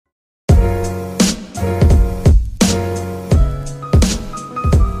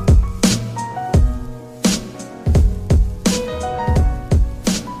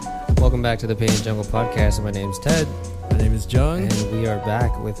Welcome back to the Pain Jungle podcast. My name's Ted. My name is Jung. And we are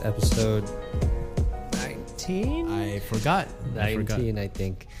back with episode 19? I forgot. 19, I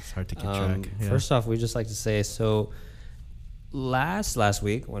think. It's hard to keep track. Yeah. First off, we just like to say, so last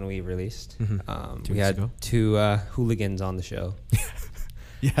week when we released, we had two hooligans on the show.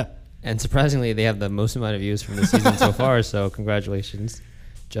 Yeah. And surprisingly, they have the most amount of views from the season so far, so congratulations,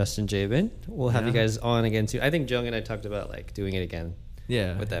 Justin Jabin. We'll have you guys on again too. I think Jung and I talked about like doing it again.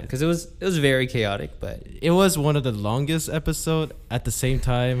 Yeah, with them because it was very chaotic, but it was one of the longest episode. At the same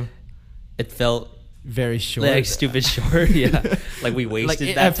time, it felt very short, like stupid short. Yeah, like we wasted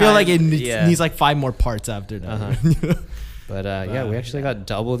like that. I feel time. like it needs like 5 more parts after that. But yeah, we actually got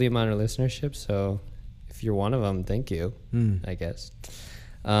double the amount of listenership. So if you're one of them, thank you. I guess.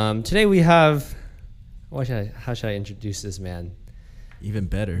 Today we have. How should I introduce this man? Even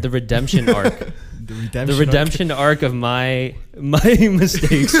better. The redemption arc. the redemption arc of my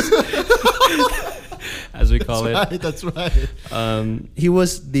mistakes. As we call it. That's right. He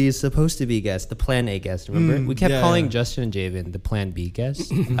was the supposed to be guest, the plan A guest, remember? We kept calling Justin and Javen the plan B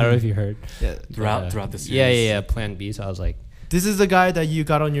guest. I don't know if you heard. Yeah, throughout the series. Yeah, plan B. So I was like, this is the guy that you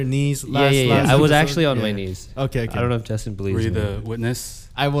got on your knees last I was actually on my knees. Okay. I don't know if Justin believes me. me. Were you the witness?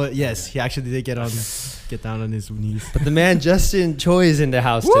 I was. Yes, he actually did get down on his knees. But the man Justin Choi is in the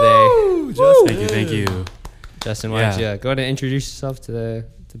house today. Justin. Thank you. Justin, why don't you go ahead and introduce yourself to the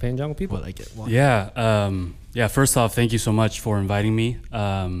Pain Jungle people? Well, I get one. Yeah. First off, thank you so much for inviting me.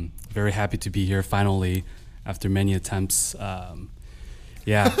 Very happy to be here finally after many attempts. I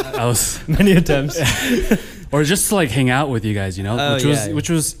was many attempts, or just to like hang out with you guys, which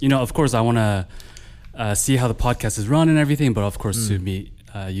was, of course, I want to see how the podcast is run and everything, but of course to meet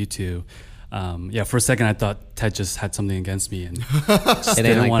you two. For a second I thought Ted just had something against me and just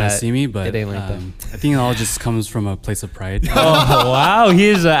didn't want to see me, but it ain't like that. I think it all just comes from a place of pride. Oh wow, he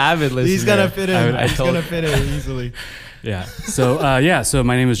is an avid listener. He's gonna fit in. He's gonna fit in easily. Yeah. So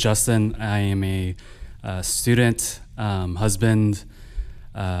my name is Justin. I am a student, husband,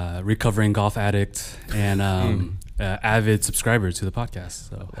 recovering golf addict, and avid subscriber to the podcast.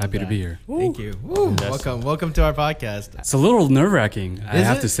 So happy to be here. Thank you. Welcome to our podcast. It's a little nerve-wracking, I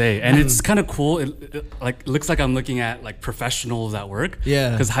have to say, and it's kind of cool. It looks like I'm looking at like professionals at work.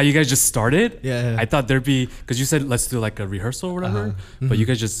 Yeah. Because how you guys just started. Yeah. I thought there'd be, because you said let's do like a rehearsal or whatever, but you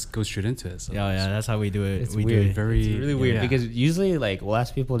guys just go straight into it. So Yeah. That's how we do it. It's we weird. do it. It's really weird because usually like we'll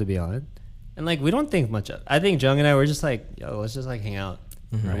ask people to be on, and like we don't think much of. I think Jung and I were just like, yo, let's just like hang out.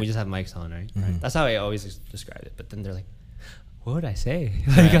 And we just have mics on, right? That's how I always describe it. But then they're like, what would I say?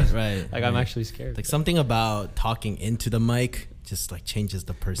 Right. I'm actually scared. Like something about talking into the mic just like changes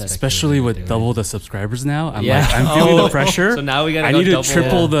the perspective. Especially with double the subscribers now. I'm feeling the pressure. So now we gotta I need to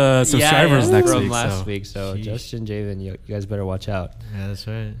triple the subscribers next from week. last week. So Justin, Javen, you guys better watch out. Yeah, that's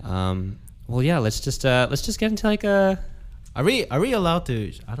right. Well, yeah, let's just get into like a. Are we allowed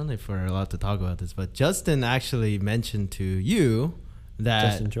to? I don't know if we're allowed to talk about this, but Justin actually mentioned to you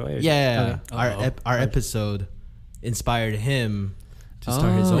that Justin Choi. Our episode inspired him to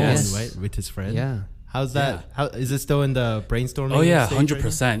start his own, right, with his friend. Yeah. How's that? How is it still in the brainstorming? Oh yeah, stage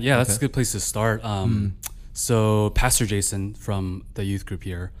 100%. Right, yeah, that's a good place to start. So Pastor Jason from the youth group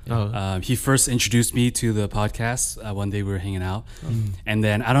here, he first introduced me to the podcast. One day we were hanging out, and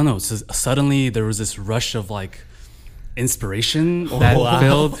then I don't know. So suddenly there was this rush of like inspiration that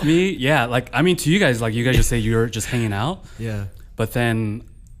filled me. Yeah, like I mean, to you guys, like you guys just say you're just hanging out. Yeah. But then,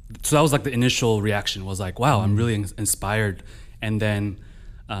 so that was like the initial reaction was like, wow, I'm really inspired. And then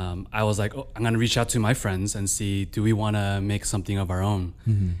I was like, I'm going to reach out to my friends and see, do we want to make something of our own?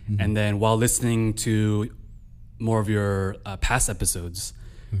 And then while listening to more of your past episodes,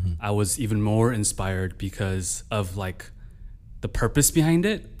 I was even more inspired because of like the purpose behind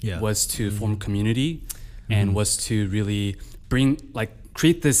it was to form community and was to really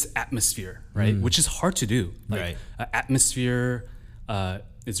create this atmosphere, right? Which is hard to do. Like atmosphere,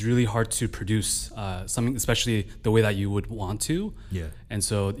 it's really hard to produce something, especially the way that you would want to. Yeah. And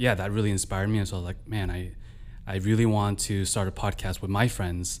so, that really inspired me. And so I was like, man, I really want to start a podcast with my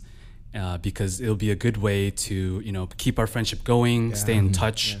friends because it'll be a good way to, keep our friendship going, stay in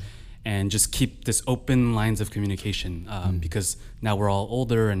touch, and just keep this open lines of communication because now we're all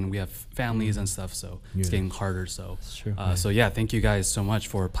older and we have families and stuff, so it's getting harder. So, thank you guys so much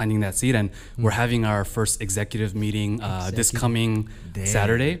for planting that seed, and we're having our first executive meeting this coming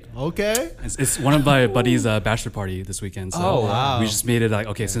Saturday. Okay, it's one of my buddies' bachelor party this weekend. So we just made it like,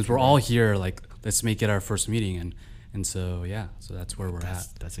 okay, since we're all here, like let's make it our first meeting, and so so that's where we're at.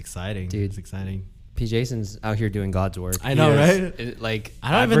 That's exciting, dude. It's exciting. P. Jason's out here doing God's work. I know, right? Like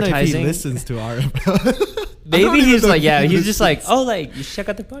I don't even know if he advertising. listens to our. Maybe he's like, yeah, he's just like, oh, like you should check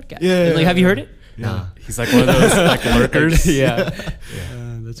out the podcast. Yeah, And, like, have you heard it? Yeah. Nah. He's like one of those like lurkers. Yeah.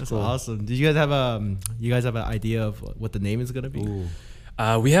 That's cool. Awesome. Did you guys have an idea of what the name is gonna be? Ooh.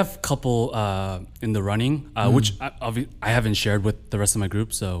 We have a couple in the running, which I haven't shared with the rest of my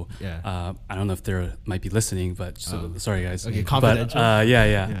group. So Yeah. I don't know if they might be listening, but sorry guys. Okay, confidential. But, yeah.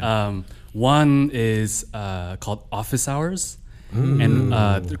 Yeah. One is called Office Hours. And there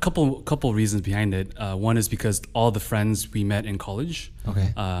are a couple reasons behind it. One is because all the friends we met in college,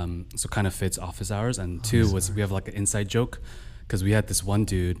 Okay. so kind of fits office hours. And two was we have like an inside joke because we had this one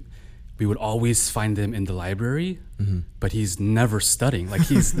dude. We would always find him in the library, but he's never studying. Like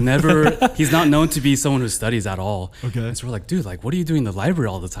he's not known to be someone who studies at all. Okay. And so we're like, dude, like what are you doing in the library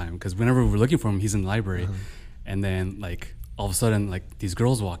all the time? Because whenever we're looking for him, he's in the library. And then like all of a sudden, like these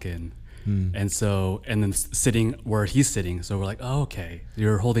girls walk in. And then sitting where he's sitting, so we're like, oh, okay,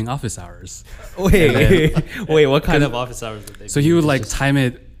 you're holding office hours. Wait, what kind of office hours did they? So he would like time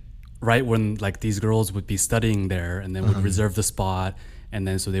it right when like these girls would be studying there, and then would reserve the spot, and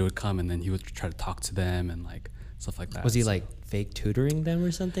then so they would come, and then he would try to talk to them and like stuff like that. Was he like fake tutoring them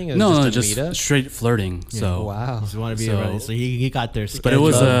or something? It was No, a just meetup? straight flirting. So Wow. Just want to be So- ready. So he got there. but it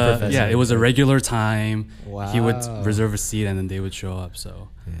was Professor. it was a regular time. Wow. He would reserve a seat, and then they would show up. So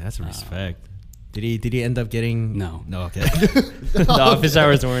that's respect. Did he end up getting? No. Okay. The office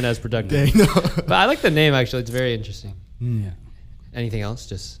hours weren't as productive. Dang, no. But I like the name actually. It's very interesting. yeah. Anything else?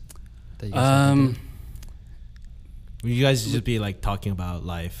 Just that you guys Will you guys just be like talking about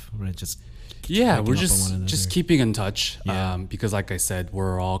life, right? Just Yeah, checking we're up on one just another. keeping in touch. Yeah. Because like I said,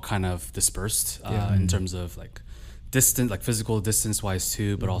 we're all kind of dispersed in terms of like distance, like physical distance wise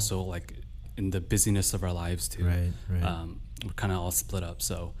too, but also like in the busyness of our lives too. Right. We're kind of all split up.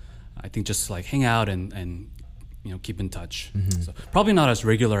 So I think just like hang out and keep in touch. So probably not as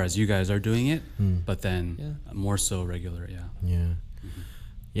regular as you guys are doing it, but then more so regular. Yeah. Yeah.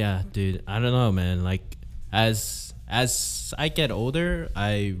 Yeah, dude. I don't know, man. Like as I get older,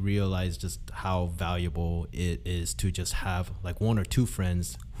 I realize just how valuable it is to just have like one or two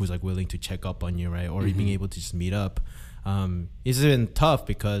friends who's like willing to check up on you, right? Or being able to just meet up. It's been tough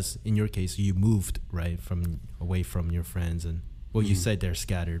because in your case you moved right away from your friends, and well, you said they're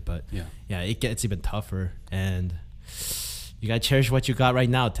scattered, but yeah, it gets even tougher, and you gotta cherish what you got right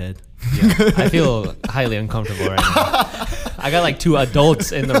now, Ted. Yeah, I feel highly uncomfortable right now. I got like two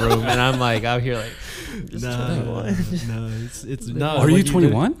adults in the room, and I'm like out here like, No, it's no. Are you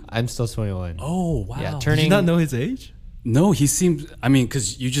 21? I'm still 21. Oh wow. Yeah, Did turning. you not know his age? No, he seems. I mean,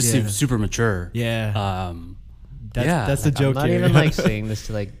 because you just seem super mature. Yeah. Yeah. That's the I'm joke not here. even like saying this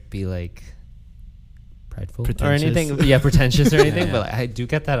to like be like prideful or Pretentious. anything. Yeah, pretentious or anything. Yeah. But like, I do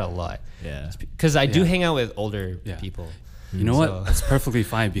get that a lot yeah. because I do Yeah. hang out with older Yeah. people. You know So- what? That's perfectly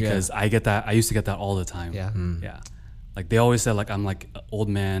fine because I get that. I used to get that all the time. Yeah. Yeah. Like they always said, like I'm like an old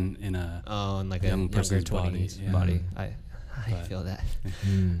man in a. Oh, and like a Young younger person's body, 20s yeah. body. I But- feel that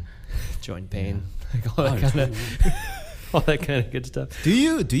Mm. joint pain, like all Oh, that kind of all that kind of good stuff. Do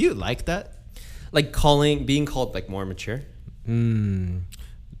you like that? Like being called like more mature.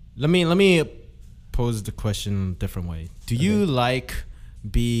 Let me pose the question a different way. Do you like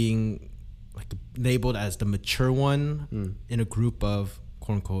being like labeled as the mature one in a group of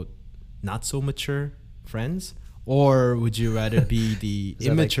quote unquote not so mature friends? Or would you rather be the Is that,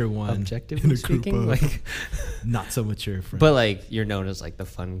 like, immature one objectively in a group speaking? of Like, not so mature friends? but like you're known as like the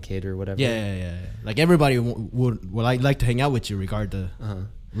fun kid or whatever. yeah. Like everybody would like to hang out with you regardless.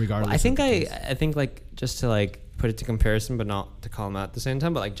 Well, I think like just to like put it to comparison, but not to call him out at the same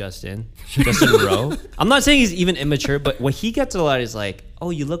time. But like Justin Rowe. I'm not saying he's even immature, but what he gets a lot is like, oh,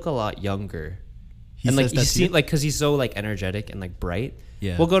 you look a lot younger. And like you see, like, because he's so like energetic and like bright.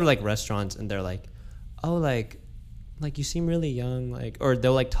 Yeah. We'll go to like restaurants and they're like, oh, like you seem really young, like, or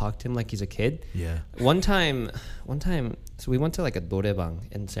they'll like talk to him like he's a kid. Yeah. One time, so we went to like a 노래방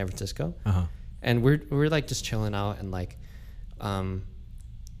in San Francisco, and we're like just chilling out and like,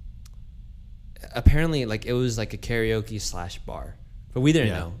 apparently like it was like a karaoke / bar, but we didn't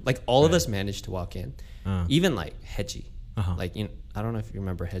know. Like all of us managed to walk in, even like Heji. Like, you know, I don't know if you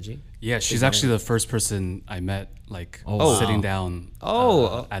remember Heji. Yeah, she's actually the first person I met, like sitting down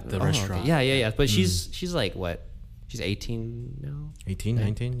at the restaurant. Okay. Yeah. But she's like what? She's 18 now. 18,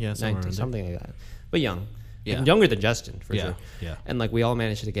 19, yeah, 19, something like that. But young. Yeah. And younger than Justin for sure. Yeah. And like we all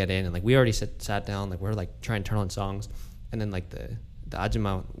managed to get in, and like we already sat down, like we're like trying to turn on songs, and then like the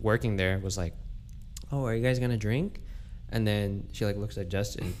ajumma working there was like, oh, are you guys gonna drink? And then she like looks at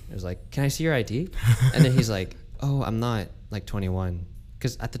Justin. It was like, can I see your ID? And then he's like, oh, I'm not like 21.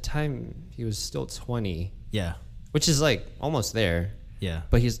 because at the time he was still 20, Yeah. which is like almost there. Yeah.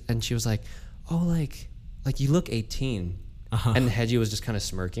 But she was like, oh, like you look 18. And Heji was just kind of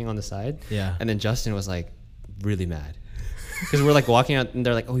smirking on the side. Yeah. And then Justin was like really mad. Because we're like walking out and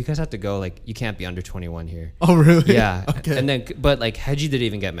they're like, oh, you guys have to go. Like, you can't be under 21 here. Oh, really? Yeah. Okay. And then, but like Heji didn't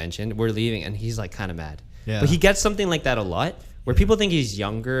even get mentioned. We're leaving and he's like kind of mad. Yeah. But he gets something like that a lot where people think he's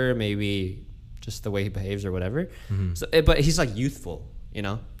younger, maybe just the way he behaves or whatever. So, but he's like youthful, you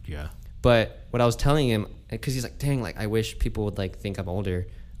know? Yeah. But what I was telling him, because he's like, dang, like I wish people would like think I'm older.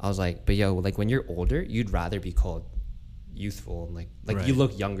 I was like, but yo, like when you're older, you'd rather be called youthful and like Right. you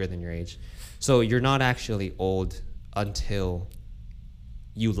look younger than your age. So you're not actually old until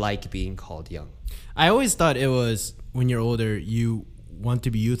you like being called young. I always thought it was when you're older, you want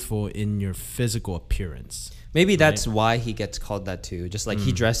to be youthful in your physical appearance. Maybe that's why he gets called that too. Just like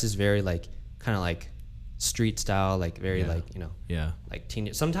he dresses very like kind of like street style, like very like, you know, Yeah. like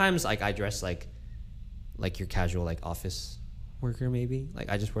teenage. Sometimes like I dress like your casual like office worker maybe. Like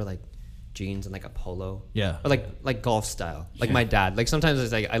I just wear like jeans and like a polo. Yeah. Or like golf style. Like my dad. Like sometimes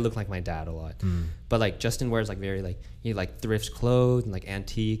it's like I look like my dad a lot. But like Justin wears like very like he like thrifts clothes and like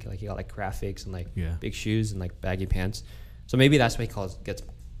antique. Like he got like graphics and like big shoes and like baggy pants. So maybe that's why he gets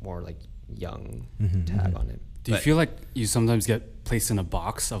more like young tag on it. Do you feel like you sometimes get placed in a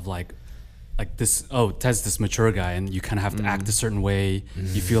box of like this, oh, Ted's this mature guy and you kind of have to act a certain way.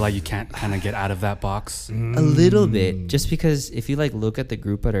 You feel like you can't kind of get out of that box? A little bit, just because if you like look at the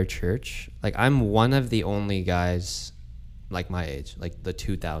group at our church, like I'm one of the only guys like my age, like the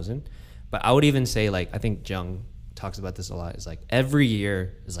 2000. But I would even say like I think Jung talks about this a lot. Is like every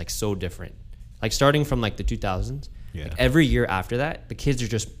year is like so different. Like starting from like the 2000s, like every year after that, the kids are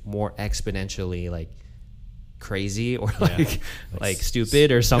just more exponentially like crazy or like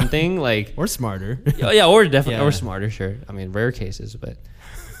stupid or something like Or smarter. or definitely or smarter, sure. I mean, rare cases, but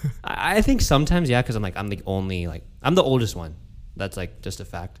I think sometimes because I'm the only like I'm the oldest one. That's like just a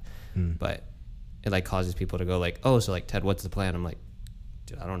fact. But it like causes people to go like, oh, so like Ted, what's the plan? I'm like,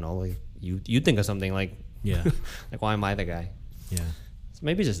 dude, I don't know. Like you think of something like like why am I the guy? Yeah. So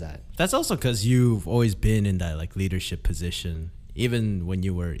maybe just that. That's also because you've always been in that like leadership position, even when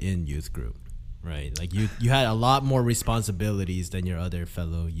you were in youth group. Right, like you had a lot more responsibilities than your other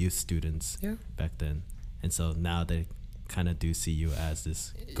fellow youth students back then, and so now they kind of do see you as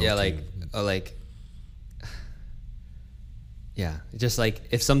this just like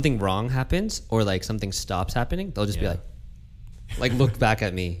if something wrong happens or like something stops happening, they'll just be like look back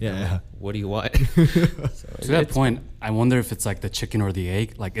at me. Like, what do you want? To that point, I wonder if it's like the chicken or the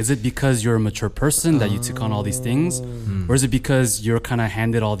egg. Like, is it because you're a mature person that you took on all these things, or is it because you're kind of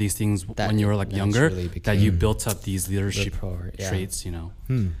handed all these things when you were like younger that you built up these leadership traits? You know.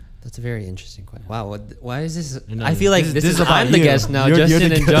 That's a very interesting question. Wow, why is this? I feel like this is about I'm the you. guest now. You're Justin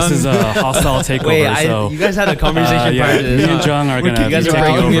the and guest. Jung. This is a hostile takeover. Wait, you guys had a conversation prior to this. Me and Jung are gonna You guys be are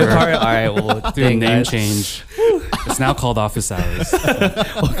taking breaking me over. apart. All right, well, Do a dang, name guys. change. It's now called Office Hours.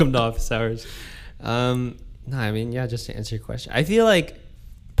 Welcome to Office Hours. No, I mean, just to answer your question, I feel like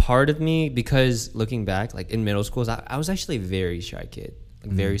part of me, because looking back, like in middle schools, I was actually a very shy kid,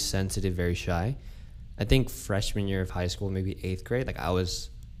 like very sensitive, very shy. I think freshman year of high school, maybe 8th grade, like I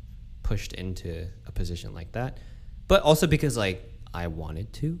was pushed into a position like that, but also because like I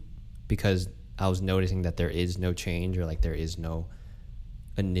wanted to, because I was noticing that there is no change or like there is no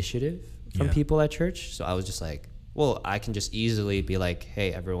initiative from people at church. So I was just like, well, I can just easily be like,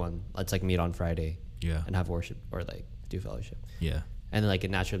 hey, everyone, let's like meet on Friday and have worship or like do fellowship. And then like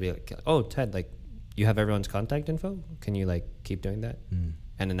it naturally be like, oh, Ted, like you have everyone's contact info. Can you like keep doing that?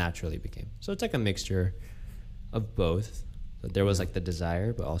 And it naturally became. So it's like a mixture of both. So there was like the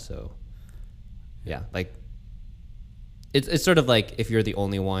desire, but also, like it's sort of like if you're the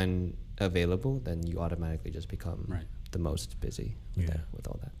only one available, then you automatically just become the most busy with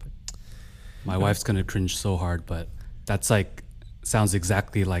all that. But My wife's gonna cringe so hard, but that's like sounds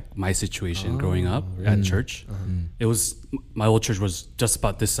exactly like my situation growing up at church. It was my old church was just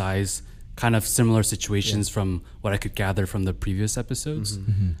about this size, kind of similar situations from what I could gather from the previous episodes.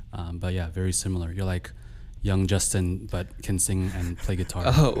 But yeah, very similar. You're like young Justin, but can sing and play guitar.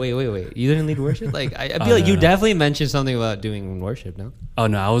 oh wait, you didn't lead worship? Like I feel like you definitely mentioned something about doing worship. No? Oh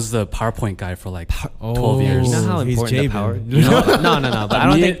no, I was the PowerPoint guy for like 12 years. You know how he's important the Javen. power? No. But I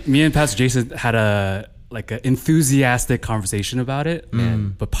don't think. Me and Pastor Jason had an enthusiastic conversation about it.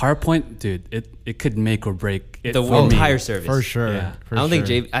 But PowerPoint, dude, it could make or break it The for entire me. service. For sure. Yeah. For I don't sure.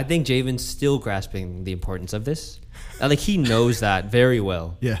 think I think Javen's still grasping the importance of this. Like he knows that very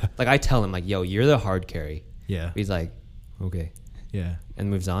well. Yeah. Like I tell him like, yo, you're the hard carry. Yeah. He's like, okay, Yeah. and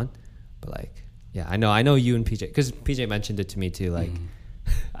moves on. But like, I know you and PJ, because PJ mentioned it to me too. Like,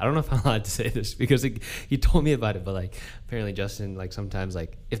 I don't know if I'm allowed to say this because he told me about it, but like apparently Justin, like sometimes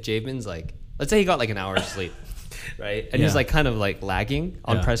like if Javen's like, let's say he got like an hour's sleep, right? And he's like kind of like lagging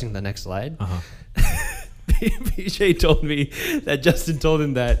on pressing the next slide. PJ told me that Justin told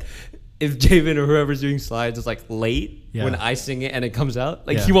him that if Javen or whoever's doing slides is like late when I sing it and it comes out,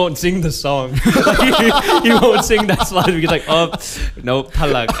 like he won't sing the song. Like, he won't sing that slide because like, oh, nope,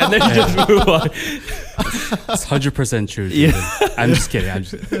 talak. And then he just move on. It's 100% true. Yeah. I'm just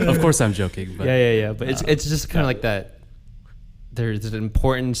kidding. Of course I'm joking. But yeah. But it's just kind of like that. There's an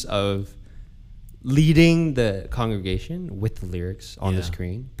importance of leading the congregation with the lyrics on the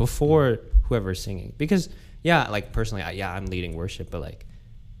screen before whoever's singing. Because like personally, I'm leading worship, but like,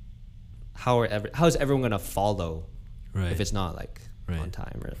 how is everyone gonna follow if it's not like on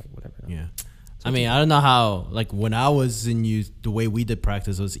time or like whatever? Yeah, so I mean, I don't know how. Like when I was in youth, the way we did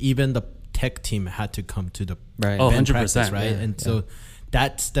practice was even the tech team had to come to the band 100%, practice, right? And so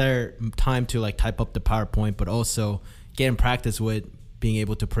that's their time to like type up the PowerPoint, but also get in practice with being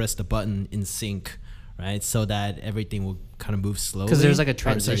able to press the button in sync, right? So that everything will kind of move slowly. Because there's like a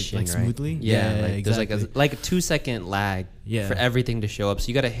transition, like smoothly. Yeah, like exactly. There's like a 2-second lag for everything to show up. So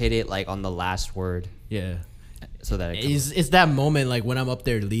you got to hit it like on the last word. Yeah. So that it's that moment like when I'm up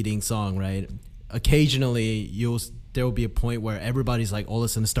there leading song, right? Occasionally there will be a point where everybody's like all of a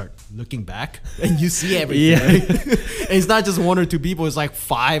sudden start looking back and you see everything. Right? And it's not just 1 or 2 people, it's like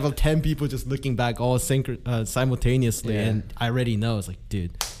 5 or 10 people just looking back all simultaneously. And I already know, it's like,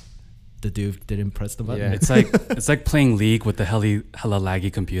 dude, the dude didn't press the button. It's like playing League with the hella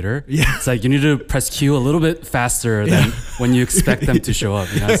laggy computer. Yeah. It's like you need to press Q a little bit faster than when you expect them to show up.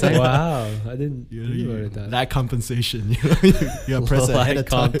 You know what I'm saying? Wow. I didn't think about that compensation. You gotta press it ahead of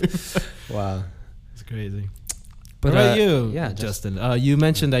time. Wow. It's crazy. But what about you, Justin? You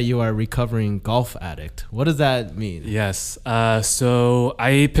mentioned that you are a recovering golf addict. What does that mean? Yes. So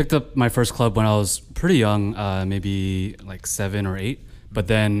I picked up my first club when I was pretty young, maybe like 7 or 8. But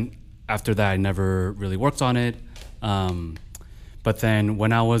then after that, I never really worked on it. But then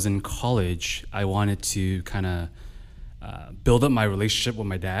when I was in college, I wanted to kind of build up my relationship with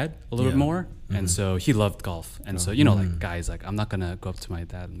my dad a little bit more. Mm-hmm. And so he loved golf. And so, like guys, like I'm not going to go up to my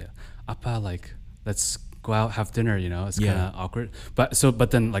dad and be like, Appa, like, let's go out, have dinner, it's kind of awkward.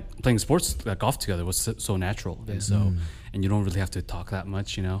 But then like playing sports, like golf together was so natural. And so, and you don't really have to talk that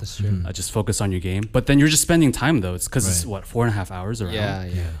much, That's true. Just focus on your game. But then you're just spending time though. It's because it's 4.5 hours around.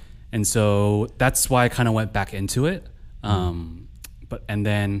 Yeah. And so that's why I kind of went back into it. And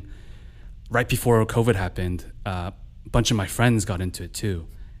then right before COVID happened, a bunch of my friends got into it too.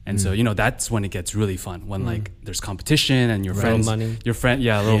 And so, that's when it gets really fun when like there's competition and your friends, money.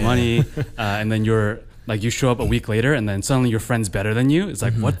 Money. And then you show up a week later and then suddenly your friend's better than you. It's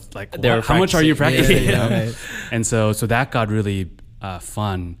like, how much are you practicing? Right. And so that got really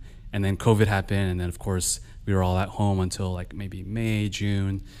fun. And then COVID happened. And then of course we were all at home until like maybe May,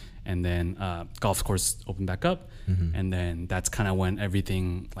 June. And then golf course opened back up. And then that's kind of when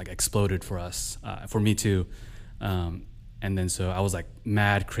everything like exploded for us, for me too. And then so I was like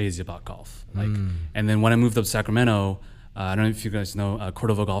mad crazy about golf. And then when I moved up to Sacramento, I don't know if you guys know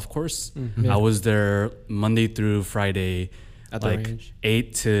Cordova Golf Course. I was there Monday through Friday, at like the range?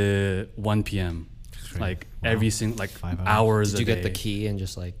 8 to 1 p.m. Like every single like 5 hours. Did you get the key and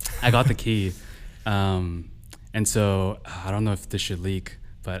just like? I got the key, and so I don't know if this should leak,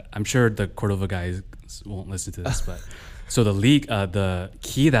 but I'm sure the Cordova guys won't listen to this. But so the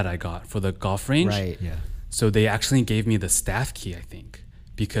key that I got for the golf range, right? Yeah. So they actually gave me the staff key, I think,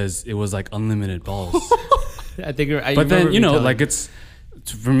 because it was like unlimited balls. I think. But then like it's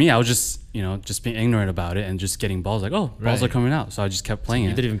for me, I was just being ignorant about it and just getting balls. Like, balls are coming out, so I just kept playing it.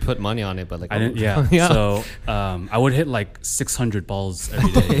 You didn't even put money on it, but like I didn't. Yeah. So I would hit like 600 balls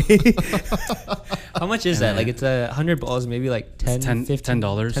every day. How much is that? Like it's 100 balls, maybe like $10.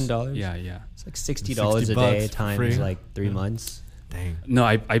 $10. Yeah. It's like $60 a day times like 3 months. Dang. No,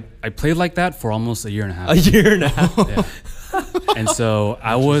 I played like that for almost a year and a half. A year and a half. Yeah. And so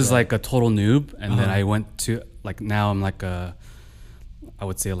I was like a total noob, and then I went to like now I'm like I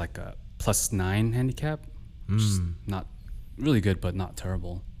would say like a +9 handicap, which is not really good, but not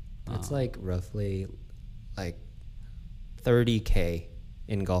terrible. It's like roughly like $30K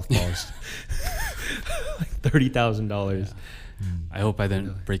in golf balls, like $30,000. I hope I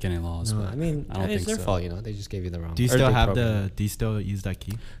didn't break any laws. No, but I mean, I don't think it's their so. fault. They just gave you the wrong. Do you still use that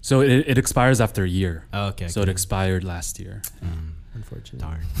key? So it expires after a year. Oh, okay. So it expired last year. Unfortunately.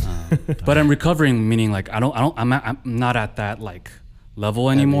 Darn. But I'm recovering, meaning like I'm not at that like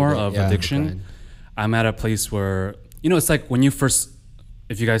level anymore of addiction. I'm at a place where it's like when you first,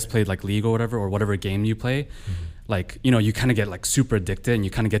 if you guys played like League or whatever game you play, like, you know, you kind of get like super addicted, and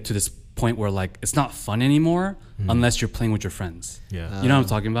you kind of get to this point where like it's not fun anymore unless you're playing with your friends. Yeah. You know what I'm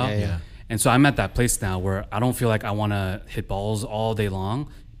talking about? Yeah. And so I'm at that place now where I don't feel like I want to hit balls all day long,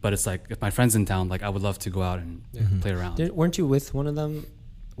 but it's like if my friend's in town, like I would love to go out and play around. Weren't you with one of them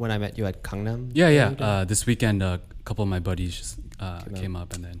when I met you at Gangnam? Yeah. This weekend, a couple of my buddies just came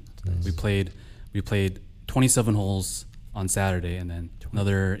up, and then we played 27 holes on Saturday, and then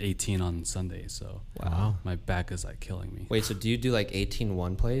another 18 on Sunday. So Wow. my back is like killing me. Wait, so do you do like 18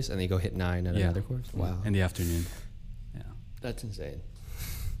 one place and then you go hit 9 at another course? Wow. In the afternoon. Yeah. That's insane.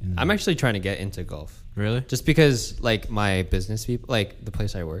 I'm actually trying to get into golf. Really? Just because like my business people, like the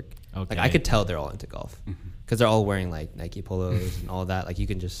place I work, Okay. like I could tell they're all into golf because they're all wearing like Nike polos and all that. Like you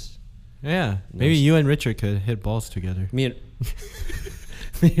can just Yeah. Maybe you and Richard could hit balls together. me and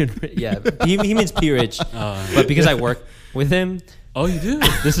yeah, he means P Rich, but because I work with him, Oh, you do?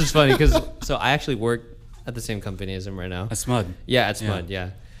 this is funny because so I actually work at the same company as him right now. A Smud. Yeah, at Smud,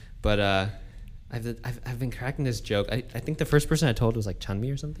 yeah. But I've been cracking this joke. I think the first person I told was like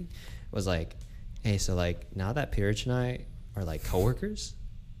Chanmi or something. Was like, hey, so like now that Pirich and I are like coworkers,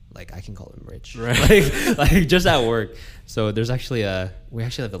 like I can call him Rich. Right. like just at work. So there's actually we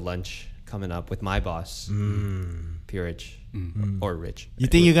actually have a lunch coming up with my boss, Pirich or Rich. You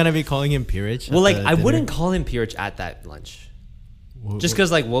think you're gonna be calling him Pirich? Well, like I wouldn't call him Pirich at that lunch. Just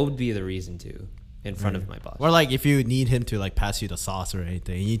because, like, what would be the reason to in front of my boss? Or like if you need him to like pass you the sauce or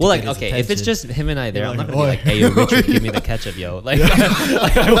anything. You need Well, to like, get his okay, if it's attention. just him and I there, You're I'm not like, gonna be like, hey, yo, Richard, give me the ketchup, yo. Like,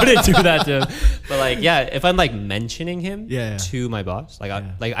 like I wouldn't do that to him. But like, yeah, if I'm like mentioning him Yeah. to my boss, like,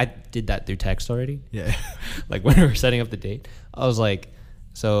 I did that through text already. Yeah. Like when we were setting up the date, I was like,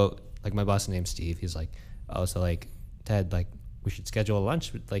 so like my boss named Steve. He's like, oh, so like Ted, like we should schedule a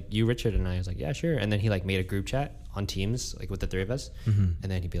lunch with like you, Richard, and I. Was like, yeah, sure. And then he like made a group chat on Teams, like with the three of us. And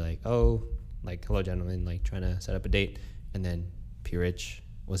then he'd be like, oh, like hello, gentlemen, like trying to set up a date. And then P Rich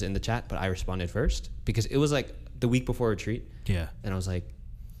was in the chat, but I responded first because it was like the week before retreat. Yeah. And I was like,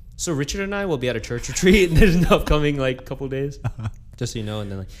 so Richard and I will be at a church retreat and there's an upcoming like couple days, just so you know. And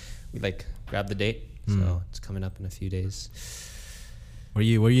then like we like grabbed the date, so it's coming up in a few days. Were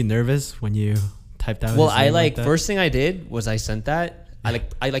you nervous when you typed out? Well, his I name like that? first thing I did was I sent that.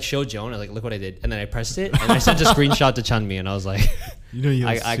 I showed Joan. I was like, look what I did, and then I pressed it and I sent a screenshot to Chanmi, and I was like, You know, you're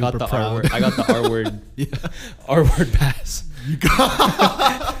I got the proud. R word. I got the R word. R word pass. You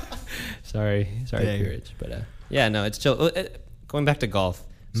got. Sorry, Yeah. P Rich, but yeah, no, it's chill. Going back to golf.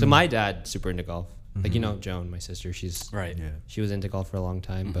 So my dad's super into golf. Like you know, Joan, my sister, she's Right. Yeah. she was into golf for a long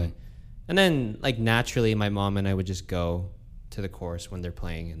time, but and then like naturally, my mom and I would just go to the course when they're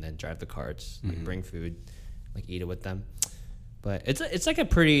playing, and then drive the carts, like bring food, like eat it with them. But it's like a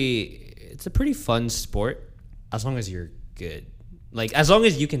pretty fun sport as long as you're good. Like as long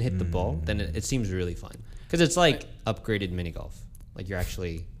as you can hit the ball, then it seems really fun because it's like upgraded mini golf. Like you're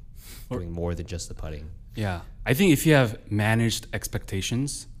actually doing more than just the putting. Yeah. I think if you have managed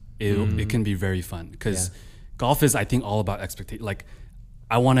expectations, it can be very fun because golf is, I think, all about expectation. Like,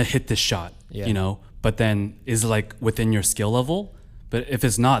 I want to hit this shot, you know, but then is it like within your skill level? But if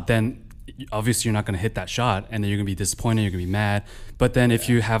it's not, then obviously you're not going to hit that shot, and then you're going to be disappointed, you're going to be mad. But then if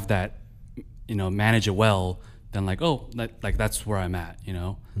you have that, you know, manage it well, then like, oh, like that's where I'm at, you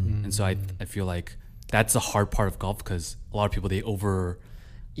know? And so I feel like that's the hard part of golf because a lot of people, they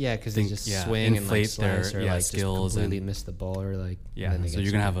Yeah, because they just swing and like inflate slice their or like skills just completely and miss the ball or like so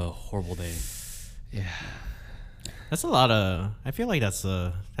you're gonna have a horrible day. yeah. That's a lot of. I feel like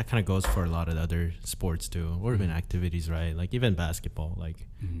that kind of goes for a lot of other sports too, or even activities, right? Like even basketball. Like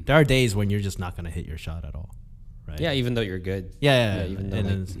there are days when you're just not gonna hit your shot at all, right? Yeah, even though you're good. Yeah. even though, And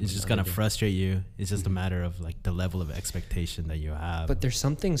like, then it's just not gonna good. frustrate you. It's just a matter of like the level of expectation that you have. But there's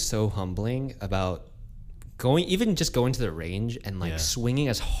something so humbling about even just going to the range and like swinging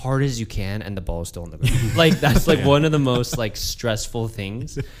as hard as you can and the ball is still on the ground. Like that's like one of the most like stressful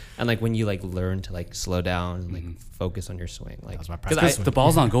things. And like when you like learn to like slow down and like focus on your swing, like That's my 'cause practice The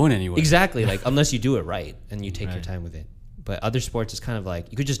ball's not going anywhere. exactly like unless you do it right and you take your Right. time with it. But other sports is kind of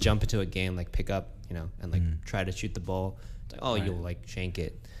like you could just jump into a game, like pick up, you know, and like try to shoot the ball. It's like, oh, you'll like shank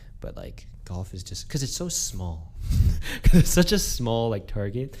it. But like golf is just because it's so small. 'Cause it's such a small like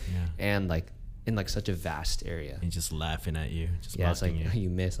target and like in like such a vast area. and just laughing at you, just It's like mocking you. you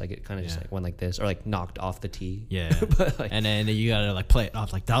miss, like it kind of just Yeah. like went like this or like knocked off the tee. Yeah. But like, and then you gotta like play it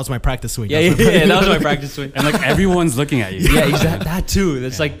off. Like that was my practice swing. yeah, That was my that was my practice swing. And like everyone's looking at you. Yeah, exactly. That too.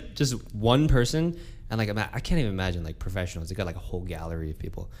 It's like just one person, and like I can't even imagine like professionals. They got like a whole gallery of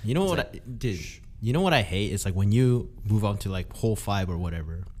people. You know It's what, like, dude? You know what I hate? It's like when you move on to like hole 5 or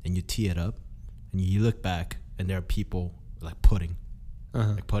whatever, and you tee it up, and you look back, and there are people like putting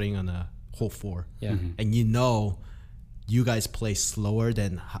on hole 4. Yeah. And you guys play slower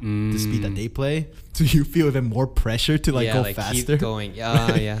than the speed that they play, so you feel even more pressure to like go faster. Keep going.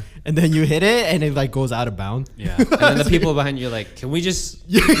 Yeah. And then you hit it, and it like goes out of bounds. Yeah. And then the people behind you are like, can we just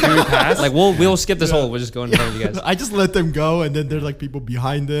can we pass? Like we'll skip this hole. We'll just go in front of you guys. I just let them go, and then there's like people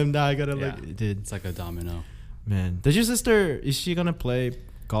behind them. Now I gotta It's like a domino. Man, does your sister, is she gonna play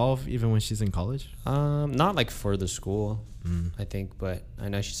golf even when she's in college? Not like for the school, I think, but I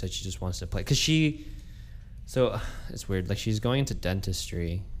know she said she just wants to play because so it's weird. Like she's going into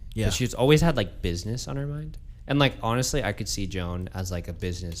dentistry. Yeah. But she's always had like business on her mind. And like, honestly, I could see Joan as like a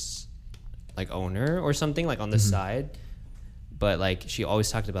business like owner or something like on the side. But like, she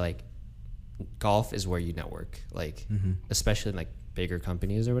always talked about like golf is where you network, like especially in like bigger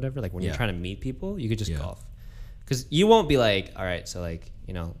companies or whatever. Like when you're trying to meet people, you could just golf. Because you won't be like, all right, so like,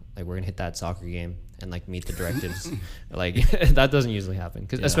 you know, like we're gonna hit that soccer game and like meet the directives. Like that doesn't usually happen.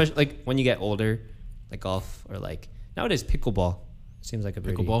 Because especially like when you get older, like golf or like nowadays pickleball seems like a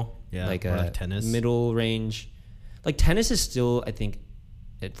pretty, like a tennis, middle range. Like tennis is still, I think,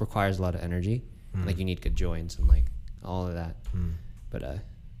 it requires a lot of energy. Like you need good joints and like all of that. But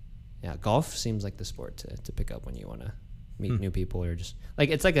yeah, golf seems like the sport to pick up when you want to meet new people or just like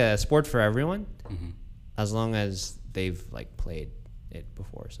it's like a sport for everyone. As long as they've like played it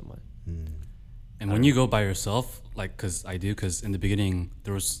before somewhat. And when you go by yourself, like, because in the beginning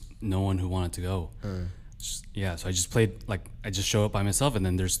there was no one who wanted to go. So I just played, like, I just show up by myself, and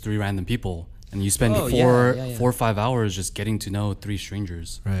then there's 3 random people, and you spend 4 or 5 hours just getting to know 3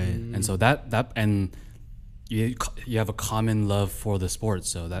 strangers. Right. And so that and you have a common love for the sport,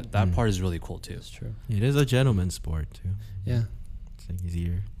 so that part is really cool too. That's true. It is a gentleman's sport too. Yeah. It's like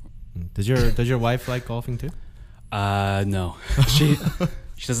easier. Does your wife like golfing too? No. She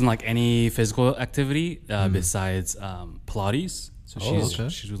doesn't like any physical activity besides Pilates. So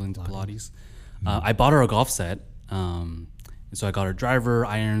she's really into Pilates. I bought her a golf set. And so I got her driver,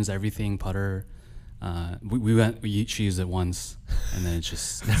 irons, everything, putter. She used it once, and then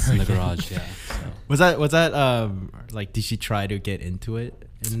it's in the garage. Yeah. So. Was that like, did she try to get into it,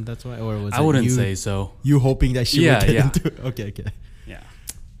 and that's why, or was I wouldn't say so. You hoping that she would get into it? Okay. Yeah.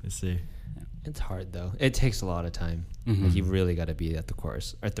 Let's see. It's hard though. It takes a lot of time. Like you really got to be at the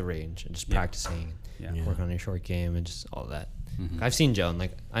course, or at the range, and just practicing, work on your short game, and just all that. I've seen Joan.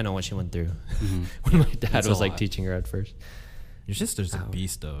 Like I know what she went through when my dad was like teaching her at first. Your sister's a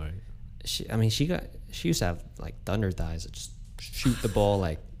beast, though, right? She used to have like thunder thighs that just shoot the ball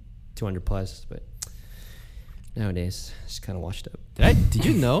like 200 plus, but nowadays she's kind of washed up. Did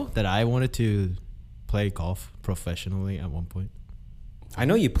you know that I wanted to play golf professionally at one point? I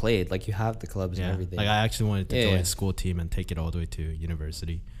know you played, like you have the clubs and everything. Like I actually wanted to join a school team and take it all the way to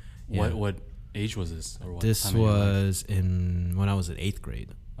university. What age was this? Or what this was when I was in 8th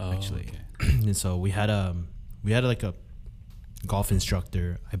grade, actually. Okay. And so we had like a golf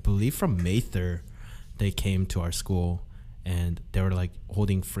instructor, I believe from Mather. They came to our school and they were like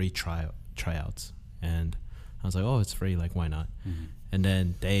holding free tryouts, and I was like, oh, it's free, like why not? And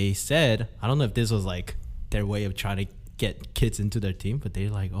then they said, I don't know if this was like their way of trying to get kids into their team, but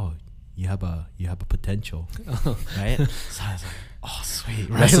they're like, oh, you have a potential, right? So I was like, oh, sweet,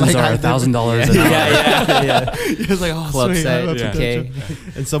 right? Lessons like, are $1,000 an hour. Yeah. It was like, oh, Club sweet, set,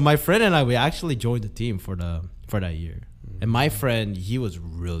 $2K. And so my friend and I, we actually joined the team for that year. And my friend, he was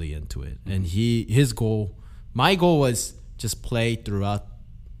really into it, and my goal was just play throughout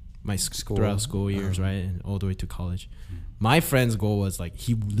my school years, right, and all the way to college. My friend's goal was like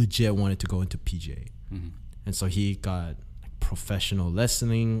he legit wanted to go into PJ, and so he got like professional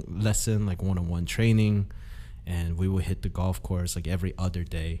lesson, like one-on-one training, and we would hit the golf course like every other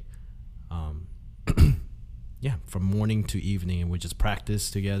day, from morning to evening, and we just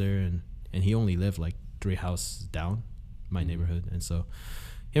practice together. And he only lived like 3 houses down my neighborhood, and so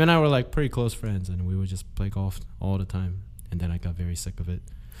him and I were like pretty close friends, and we would just play golf all the time. And then I got very sick of it.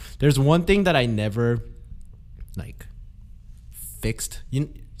 There's one thing that I never like fixed.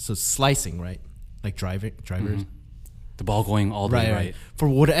 So slicing, right? Like drivers. The ball going all the way right. For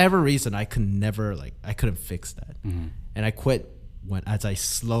whatever reason, I couldn't fix that. And I quit as I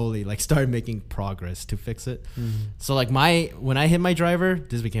slowly like started making progress to fix it. So like when I hit my driver,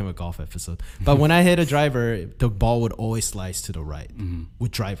 this became a golf episode, but when I hit a driver, the ball would always slice to the right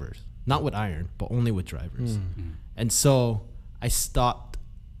with drivers, not with iron, but only with drivers. And so I stopped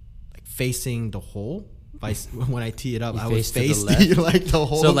like facing the hole. When I tee it up, I would face like the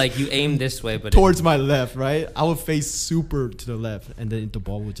hole. So like you aim this way, but towards my left, right? I would face super to the left, and then the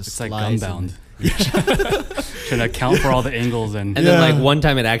ball would just it's slice. Like gunbound. Trying to account for all the angles and then like one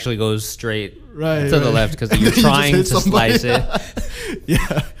time it actually goes straight to the left because you're trying to slice it.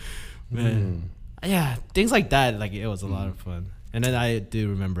 Yeah, things like that. Like it was a lot of fun. And then I do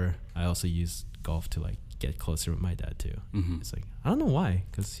remember I also used golf to like get closer with my dad too. It's like I don't know why,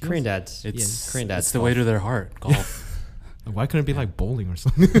 because Korean dads. Korean dads. It's the way to their heart. Golf. Why couldn't it be like bowling or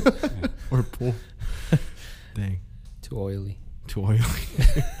something or pool? Dang, Too oily. too oily.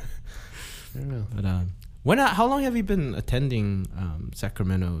 I don't know. But how long have you been attending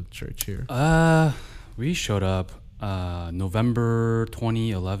Sacramento church here? We showed up November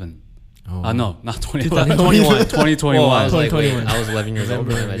 2011. Oh. No, not 2011. 2021. Oh, I was like, wait, 2021. I was 11 years old.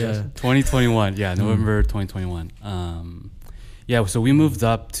 November, Yeah. 2021. Yeah, November 2021. Yeah, so we moved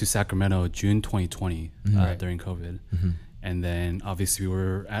up to Sacramento June 2020 during COVID. And then obviously we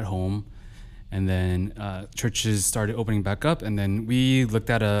were at home. And then churches started opening back up. And then we looked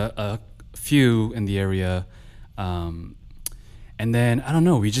at a few in the area. And then, I don't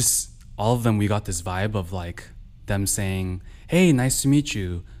know, all of them, we got this vibe of like them saying, hey, nice to meet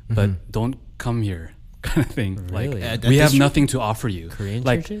you, but don't come here, kind of thing. Really? Like, we have nothing to offer you. Korean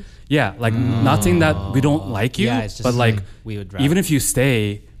like, churches? Yeah, like not saying that we don't like you, Yeah, it's just but like we would even if you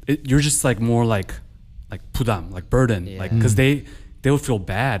stay, you're just like more like pudam, like burden, Yeah. like because they would feel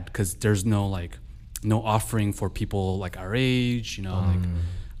bad because there's no offering for people like our age, you know,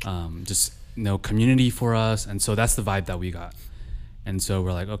 like just no community for us, and so that's the vibe that we got. And so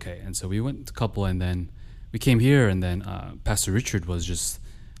we're like, okay, and so we went to couple, and then we came here, and then Pastor Richard was just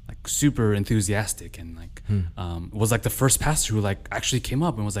like super enthusiastic, and like was like the first pastor who like actually came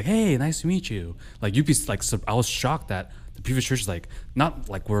up and was like, hey, nice to meet you. Like you'd be like, I was shocked that the previous church is like, not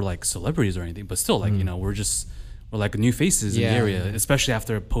like we're like celebrities or anything, but still like, you know, we're like new faces in the area, especially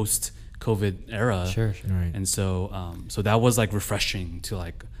after a post-COVID era. Sure. Right. And so so that was like refreshing to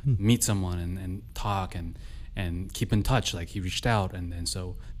like meet someone and talk and keep in touch. Like he reached out, and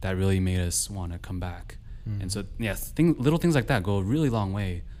so that really made us want to come back. And so yeah, little things like that go a really long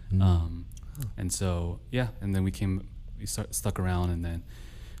way. And so yeah, and then we stuck around, and then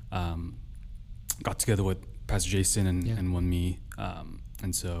got together with Pastor Jason and one me.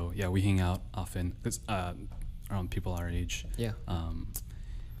 And so yeah, we hang out often because around people our age. Yeah.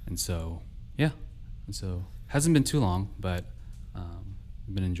 And so yeah, and so hasn't been too long, but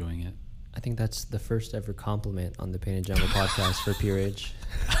I've been enjoying it. I think that's the first ever compliment on the Painted Jungle podcast for peerage.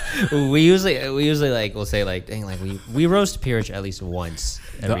 we usually like we'll say like, dang, like we roast peerage at least once.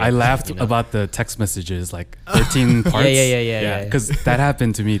 I laughed about the text messages, like 13 parts. Yeah. Because that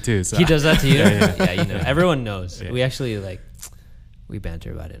happened to me too. So He does that to you? Yeah. You know, everyone knows. Yeah. We actually we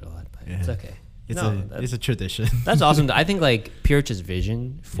banter about it a lot, but it's okay. It's a tradition. That's awesome. I think like peerage's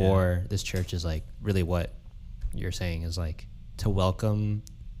vision for this church is like really what you're saying is like to welcome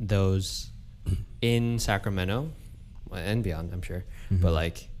those in Sacramento and beyond, I'm sure, but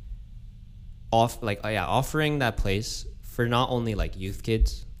like offering that place for not only like youth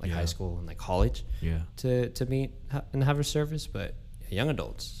kids, like high school and like college, to meet and have a service, but young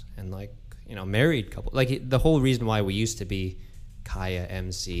adults and like, you know, married couple. Like the whole reason why we used to be Kaya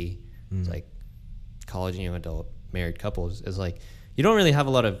MC, it's like college and young adult married couples, is like you don't really have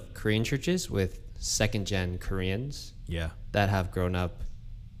a lot of Korean churches with second gen Koreans that have grown up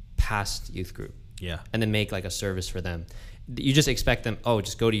past youth group and then make like a service for them. You just expect them,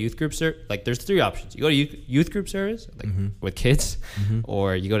 just go to youth group like there's three options. You go to youth group service like with kids,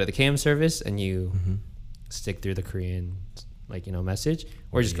 or you go to the KM service and you stick through the Korean like, you know, message,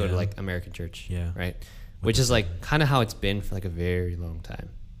 or just go to like American church, right? Which is like kind of how it's been for like a very long time.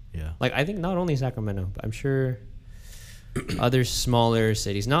 Like I think not only Sacramento, but I'm sure other smaller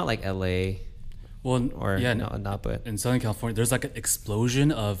cities, not like LA. Well, or not, but in Southern California, there's like an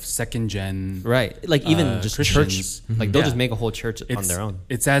explosion of second gen, right? Like even just Christians. Church, like they'll just make a whole church on their own.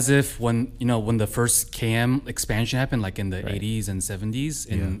 It's as if when the first KM expansion happened, like in the 80s and 70s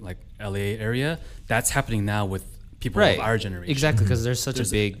in like LA area, that's happening now with people of our generation. Exactly, because there's such a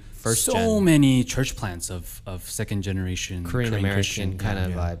big first. So many church plants of second generation Korean American kind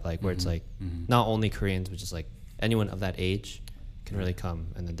of vibe, like where it's like not only Koreans, but just like anyone of that age can really come,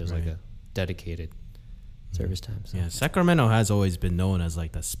 and then there's like a dedicated service time. So. Yeah, Sacramento has always been known as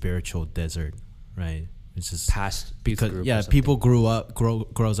like the spiritual desert, right? It's just past because people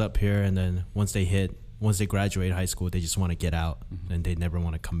grows up here, and then once they graduate high school, they just want to get out, and they never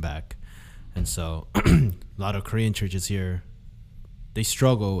want to come back. And so a lot of Korean churches here, they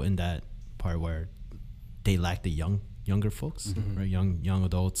struggle in that part where they lack the younger folks, right? Young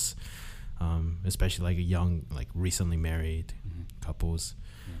adults, especially like young, like recently married couples.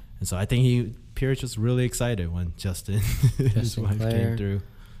 And so I think Peerage was really excited when Justin his wife came through.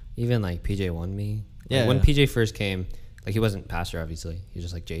 Even like PJ won me. Like when PJ first came, like he wasn't pastor obviously. He was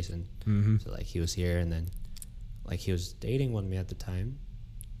just like Jason. So like he was here, and then like he was dating one me at the time.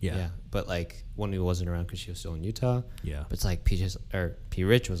 Yeah. But like when we wasn't around because she was still in Utah. Yeah. But it's like P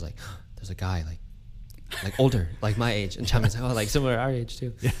Rich was like, there's a guy like older, like my age, and Chamin's like, oh, like similar our age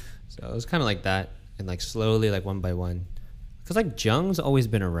too. Yeah. So it was kind of like that, and like slowly, like one by one, because like Jung's always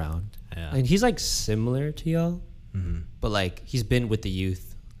been around, and he's like similar to y'all, but like he's been with the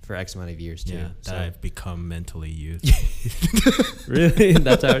youth for X amount of years too. Yeah, so. that I've become mentally youth. Really?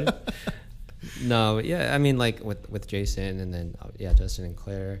 That's how it is? No, but yeah, I mean like with Jason and then Justin and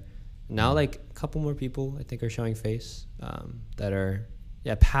Claire. Now like a couple more people I think are showing face that are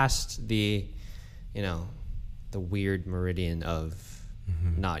past the, you know, the weird meridian of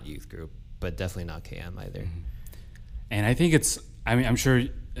not youth group, but definitely not KM either. And I think I'm sure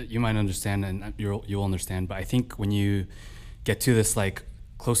you might understand and you'll understand, but I think when you get to this like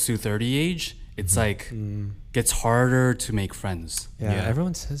close to 30 age, it's like gets harder to make friends. Yeah,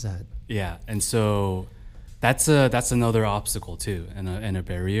 everyone says that. Yeah, and so that's another obstacle too, and a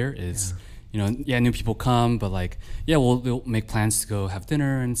barrier is, you know, new people come, but like, we'll make plans to go have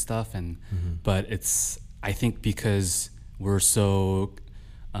dinner and stuff, and but it's, I think because we're so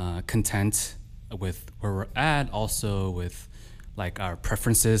content with where we're at, also with like our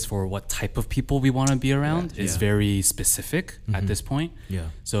preferences for what type of people we want to be around is very specific at this point. Yeah.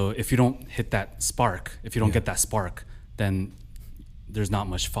 So if you don't hit that spark, if you don't get that spark, then there's not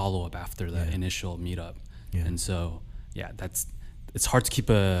much follow up after the initial meetup. Yeah. And so, it's hard to keep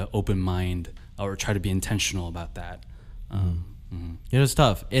a open mind or try to be intentional about that. It's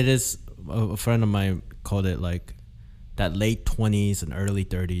tough. It is, a friend of mine called it like that late 20s and early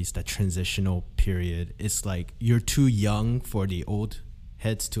 30s, that transitional period. It's like you're too young for the old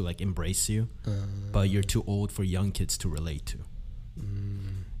heads to like embrace you, but you're too old for young kids to relate to.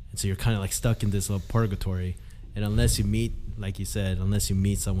 And so you're kind of like stuck in this little purgatory. And unless you meet, like you said,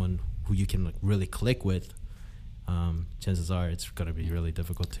 someone who you can like really click with, chances are it's gonna be really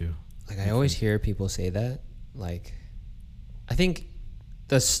difficult to. Like I always hear people say that. Like, I think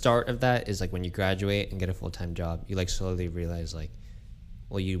the start of that is like when you graduate and get a full-time job, you like slowly realize like,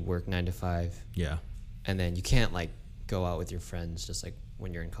 well, you work 9 to 5. Yeah. And then you can't like go out with your friends just like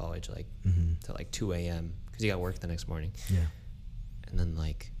when you're in college, like till like 2 a.m. because you got work the next morning. Yeah. And then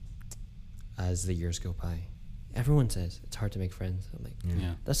like as the years go by, everyone says it's hard to make friends. I'm like,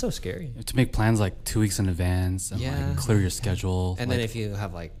 that's so scary. You have to make plans like 2 weeks in advance and like clear your schedule. And then if you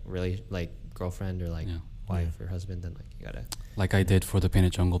have like really like girlfriend or like wife or husband, then like you gotta. Like I did for the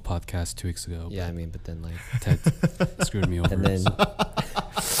Painted Jungle podcast 2 weeks ago. Yeah, I mean, but then like Ted screwed me over. And then,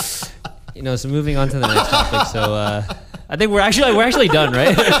 you know, so moving on to the next topic. So I think we're actually done,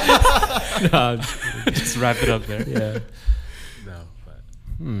 right? No, just wrap it up there. Yeah. No, but.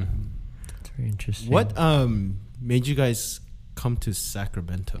 That's very interesting. What made you guys come to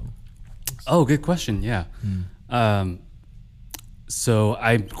Sacramento? Oh, good question. Yeah. So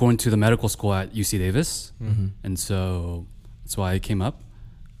I'm going to the medical school at UC Davis, and so that's why I came up.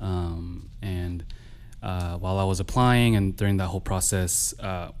 And while I was applying and during that whole process,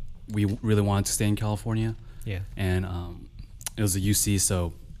 we really wanted to stay in California. Yeah. And it was a UC,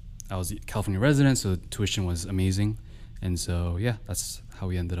 so I was a California resident, so the tuition was amazing. And so, that's how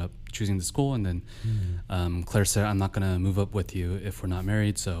we ended up choosing the school. And then Claire said, I'm not going to move up with you if we're not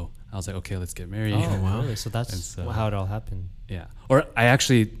married. So I was like, okay, let's get married. Oh, wow. Really? So that's how it all happened. Yeah. Or I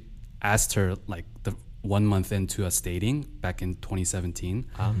actually asked her like the 1 month into us dating back in 2017.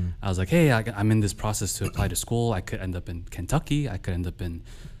 I was like, hey, I'm in this process to apply to school. I could end up in Kentucky. I could end up in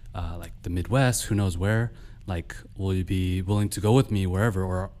like the Midwest. Who knows where? Like, will you be willing to go with me wherever?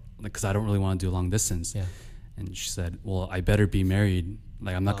 Or like, because I don't really want to do long distance. Yeah. And she said, well, I better be married.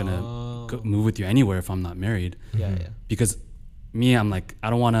 Like, I'm not going to move with you anywhere if I'm not married. Yeah. Because me, I'm like, I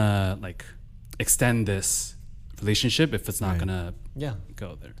don't want to like extend this relationship if it's not going to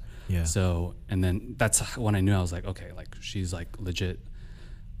go there. Yeah. So, and then that's when I knew. I was like, okay, like she's like legitimate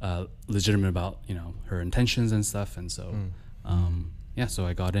about, you know, her intentions and stuff. And so, so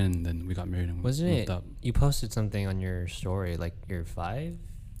I got in and then we got married and Wasn't moved up. You posted something on your story, like you're 5?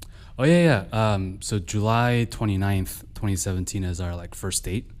 Oh, yeah. So July 29th, 2017 is our like first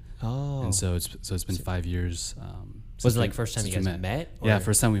date. Oh. And so it's been 5 years. Was it like first time you guys met? Yeah,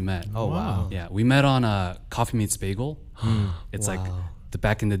 first time we met. Oh, wow. Yeah, we met on Coffee Meets Bagel. It's like the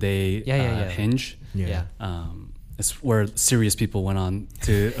back in the day Hinge. Yeah. It's where serious people went on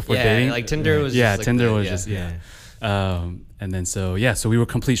for dating. Like Tinder was Tinder was just and then so we were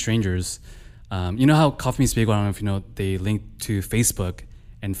complete strangers. You know how Coffee Meets Bagel, I don't know if you know, they link to Facebook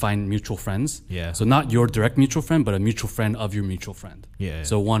and find mutual friends. Yeah. So not your direct mutual friend, but a mutual friend of your mutual friend. Yeah.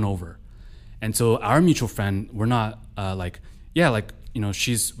 So one over. And so our mutual friend, we're not like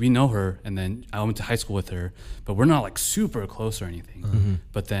we know her, and then I went to high school with her, but we're not like super close or anything.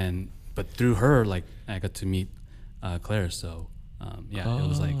 But through her, like I got to meet Claire. So it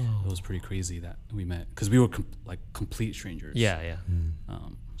was pretty crazy that we met because we were like complete strangers. Yeah.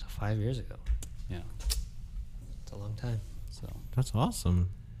 So 5 years ago. Yeah. It's a long time. So That's awesome.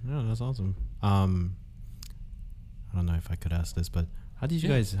 Yeah, that's awesome. I don't know if I could ask this, but how did you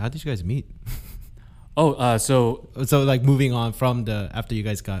guys meet? So like moving on from after you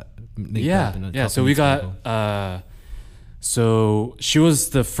guys got linked up in a So we got so she was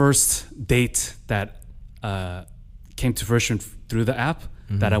the first date that came to fruition through the app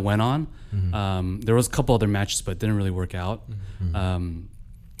that I went on. There was a couple other matches, but it didn't really work out.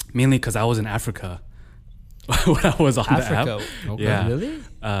 Mainly because I was in Africa when I was on the app. Okay. Yeah. Really?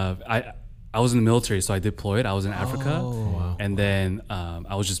 I was in the military, so I deployed. I was in Africa, wow. and then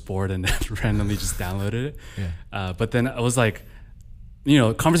I was just bored and randomly just downloaded it. Yeah. But then I was like,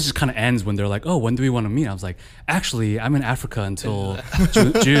 conversation kind of ends when they're like, "Oh, when do we want to meet?" I was like, "Actually, I'm in Africa until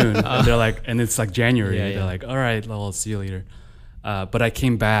June." And they're like, and it's like January. Yeah, They're like, "All right, well, I'll see you later." But I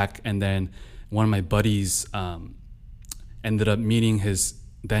came back, and then one of my buddies ended up meeting his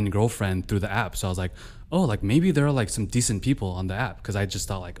then girlfriend through the app. So I was like, oh, like maybe there are like some decent people on the app, because I just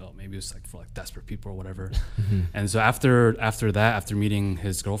thought like, oh, maybe it's like for like desperate people or whatever. And so after meeting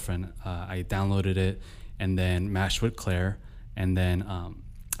his girlfriend, I downloaded it and then matched with Claire, and then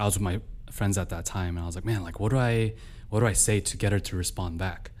I was with my friends at that time, and I was like, man, like what do I say to get her to respond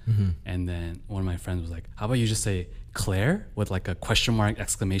back? And then one of my friends was like, how about you just say Claire with like a question mark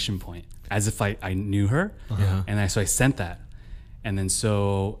exclamation point, as if I knew her. And so I sent that. And then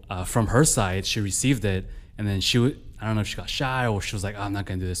so from her side, she received it, and then I don't know if she got shy or she was like, oh, I'm not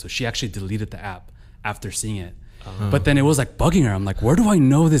gonna do this. So she actually deleted the app after seeing it. But then it was like bugging her. I'm like, where do I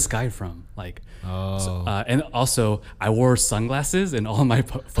know this guy from? Like, and also I wore sunglasses in all my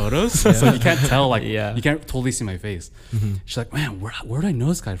photos, so you can't tell, like, you can't totally see my face. She's like, man, where do I know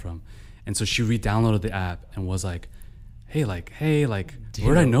this guy from? And so she re-downloaded the app and was like, hey,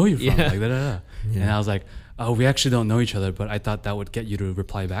 where do I know you from? Like, And I was like, oh, we actually don't know each other, but I thought that would get you to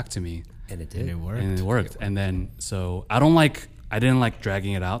reply back to me. And it did. And it worked. And then, so I didn't like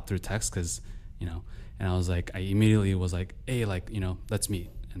dragging it out through text, because, and I was like, I immediately was like, hey, like, let's meet.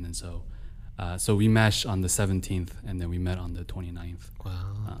 And then so we matched on the 17th, and then we met on the 29th.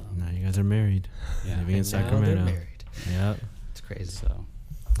 Wow. Now you guys are married. Yeah. Living in Sacramento. They're married. Yeah. It's crazy. So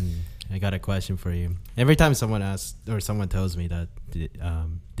I got a question for you. Every time someone asks or someone tells me that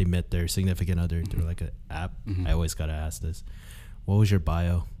they met their significant other through like an app, I always gotta ask this: what was your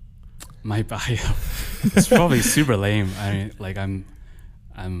bio? My bio, it's probably super lame. I mean, like I'm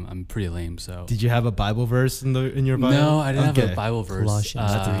pretty lame. So did you have a Bible verse in your bio? No, I didn't have a Bible verse.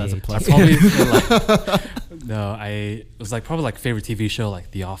 Colossians that's a plus. I probably it was like probably like favorite TV show,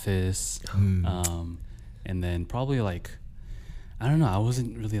 like The Office, and then probably like, I don't know. I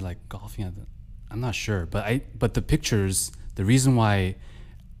wasn't really like golfing I'm not sure, but the pictures, the reason why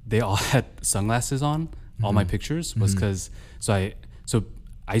they all had sunglasses on, all my pictures, was because I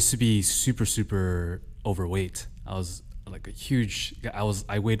used to be super, super overweight. I was like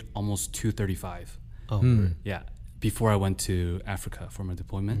I weighed almost 235. Yeah. Before I went to Africa for my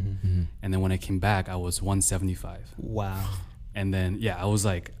deployment. And then when I came back, I was 175. Wow. And then, I was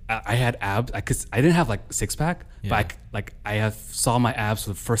like, I had abs. I didn't have like six pack, but I saw my abs for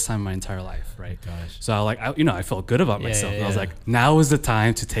the first time in my entire life, right? Gosh. So I felt good about myself. yeah, I was like, now is the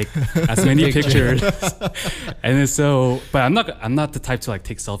time to take as many pictures. And then but I'm not the type to like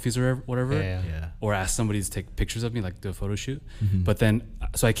take selfies or whatever, or ask somebody to take pictures of me, like do a photo shoot. But then,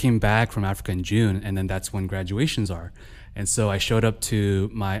 so I came back from Africa in June, and then that's when graduations are. And so I showed up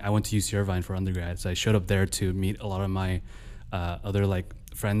I went to UC Irvine for undergrad. So I showed up there to meet a lot of my other like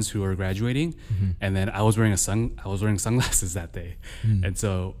friends who were graduating, and then I was wearing sunglasses that day, and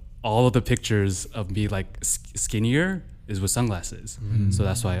so all of the pictures of me like skinnier is with sunglasses. So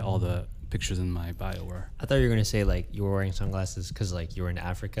that's why all the pictures in my bio were. I thought you were gonna say like you were wearing sunglasses because like you were in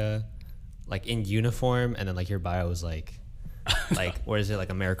Africa, like in uniform, and then like your bio was like what is it, like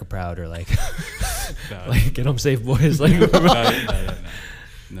America Proud, or like like Get Home Safe Boys, like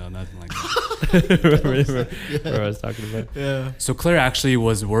No, nothing like that. remember what I was talking about? Yeah. So Claire actually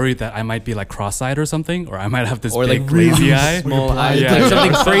was worried that I might be like cross-eyed or something, or I might have this Or big like crazy really eye. small eye, Yeah. like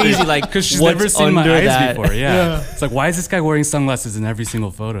something crazy, like because she's what's never seen my under eyes that? before. Yeah. It's like, why is this guy wearing sunglasses in every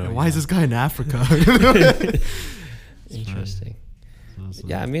single photo? Why is this guy in Africa? Interesting. Awesome.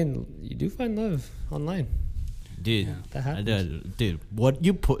 Yeah, I mean, you do find love online. Dude, That happens. dude, what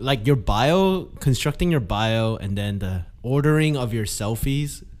you put, like your bio, constructing your bio, and then the ordering of your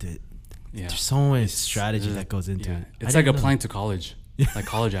selfies, dude, Yeah. there's so much strategy that goes into it. It's like applying to college. like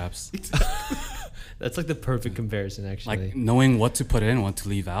college apps. That's like the perfect comparison, actually. Like knowing what to put in, what to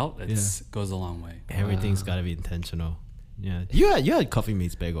leave out, goes a long way. Everything's got to be intentional. Yeah, you had Coffee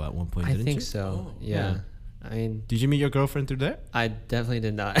Meets Bagel at one point, I didn't think you? so. Oh, Yeah. I mean, did you meet your girlfriend through there? I definitely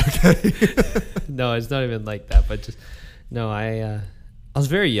did not. No, it's not even like that. But just no, I was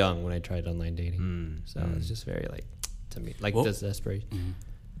very young when I tried online dating, so it was just very like to me like this desperation.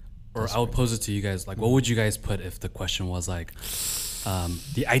 Or I would pose it to you guys, like, what would you guys put if the question was like,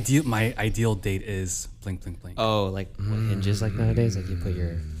 my ideal date is blink blink blink? Oh, like what Hinges like nowadays? Like you put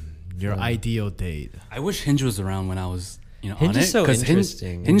your ideal date. I wish Hinge was around when I was Hinge on it. is so 'cause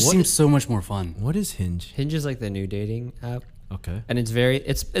interesting. Hinge seems so much more fun. What is Hinge? Hinge is like the new dating app. Okay. And it's very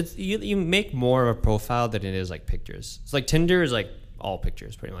it's you make more of a profile than it is like pictures. It's like Tinder is like all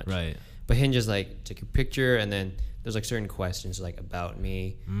pictures pretty much. Right. But Hinge is like take a picture and then there's like certain questions like about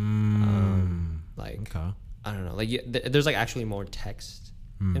me. Like Okay. I don't know. Like there's like actually more text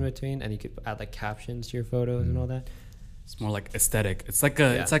in between, and you could add like captions to your photos and all that. It's more like aesthetic. It's like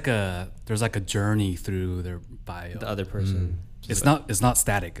there's like a journey through their bio. The other person. It's not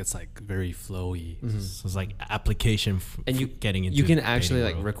static. It's like very flowy. So it's like application And you getting into you can actually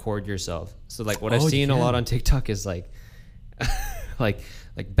dating like world. record yourself. So like what Oh, I've you seen a lot can. on TikTok is like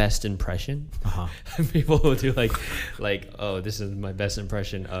like best impression. Uh-huh. People will do like oh, this is my best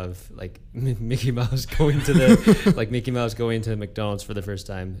impression of like Mickey Mouse going to the like Mickey Mouse going to McDonald's for the first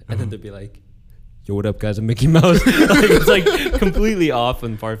time, and then they'll be like, yo, what up guys, I'm Mickey Mouse. Like, it's like completely off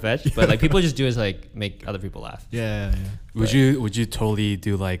and far-fetched, but like people just do it to like make other people laugh. Yeah. Would you totally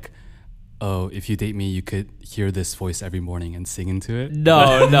do like, oh, if you date me, you could hear this voice every morning and sing into it?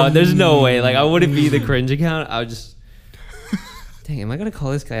 No, there's no way. Like I wouldn't be the cringe account. I would just dang, am I gonna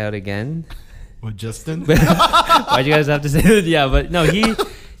call this guy out again? What, Justin? Why'd you guys have to say that? Yeah, but no,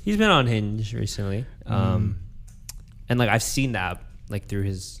 he's been on Hinge recently. And like I've seen that like through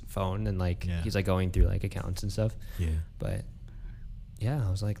his phone, and like he's like going through like accounts and stuff. Yeah. But yeah, I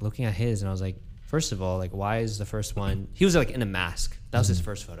was like looking at his and I was like, first of all, like why is the first one he was like in a mask. That was his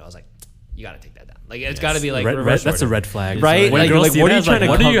first photo. I was like, you gotta take that down. Like it's gotta be like reverse that's a order. red flag. Right? When Like, girls like, see what that, are you it's trying to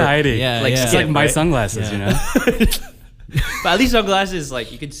what are you cover? hiding? Yeah, Like, yeah. It's like my right? sunglasses, Yeah. you know? But at least sunglasses,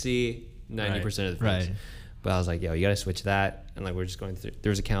 like you could see 90% of the things. Right. But I was like, yo, you gotta switch that. And like we're just going through there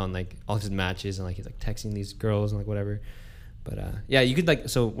was account and like all his matches and like he's like texting these girls and like whatever. But yeah, you could like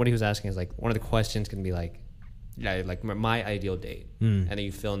so what he was asking is like one of the questions can be like like my ideal date. And then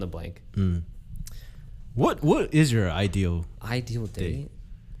you fill in the blank. What is your ideal? Ideal date?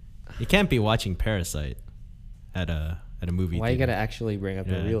 You can't be watching Parasite at a movie. Why you theater. gotta actually bring up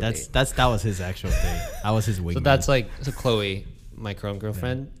a real date? That was his actual date. That was his wingman. So that's like Chloe, my current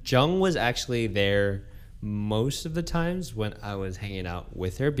girlfriend. Jung was actually there most of the times when I was hanging out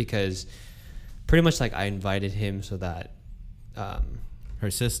with her because pretty much like I invited him so that her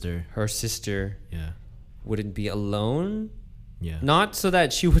sister. her sister Yeah. wouldn't be alone. Yeah. Not so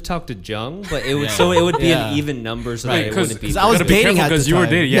that she would talk to Jung, but it would so it would be an even number so that it wouldn't be. Because I was Gotta be dating careful at the because you were time.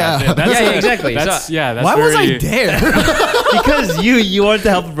 dating. Yeah. Yeah, exactly. That's So- yeah. That's Why was I very- there? because you wanted to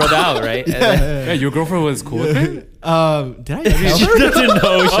help a brother out, right? Yeah, your girlfriend was cool with it. Did I tell She her? doesn't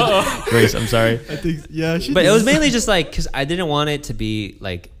know. Grace, I'm sorry. I think she But it did. was mainly just like because I didn't want it to be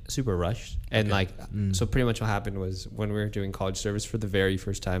like super rushed, and like so pretty much what happened was when we were doing college service for the very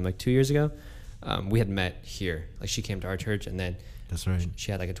first time, like 2 years ago, we had met here. Like she came to our church, and then That's right.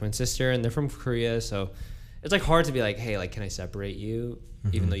 she had like a twin sister, and they're from Korea, so it's like hard to be like, hey, like can I separate you,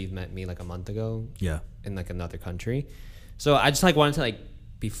 even though you've met me like a month ago Yeah. in like another country. So I just like wanted to like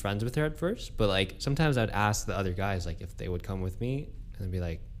be friends with her at first, but like sometimes I'd ask the other guys like if they would come with me, and they'd be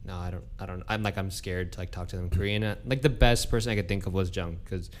like, no, I don't. I'm scared to like talk to them in Korean. Like the best person I could think of was Jung,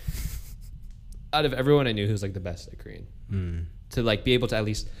 because out of everyone I knew, he was like the best at Korean. To like be able to at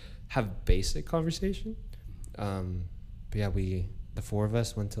least have basic conversation. But yeah, the four of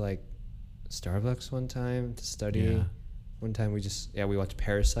us went to like Starbucks one time to study. Yeah. One time we watched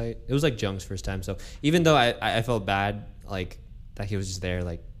Parasite. It was like Jung's first time, so even though I felt bad like that he was just there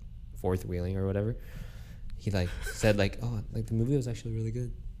like fourth wheeling or whatever, he like said like, oh, like the movie was actually really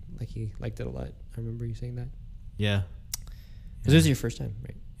good. Like he liked it a lot. I remember you saying that. Yeah. Because it was your first time,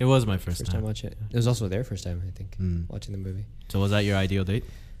 right? It was my first First time watching it. It was also their first time, I think, watching the movie. So was that your ideal date?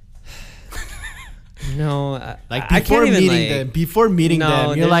 No, Like I before can't even, meeting like, them, before meeting No, them,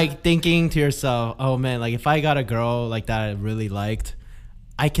 you're there's- like thinking to yourself, "Oh man, like if I got a girl like that I really liked,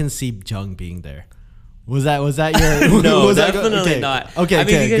 I can see Jung being there." Was that your? No, was that- definitely okay. not. Okay, I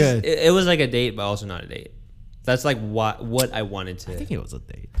mean, okay, because good. it was like a date, but also not a date. That's like what I wanted to. I think it was a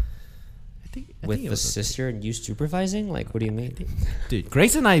date. I think with it the was a date. sister and you supervising. Like, what do you mean? Dude,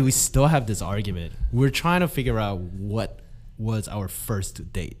 Grace and I, we still have this argument. We're trying to figure out what was our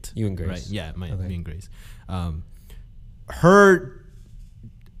first date. You and Grace. Right? Yeah, me and Grace.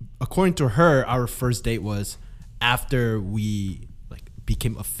 According to her, our first date was after we like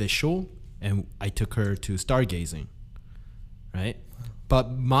became official, and I took her to stargazing. Right?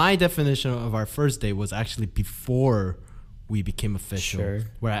 But my definition of our first date was actually before we became official,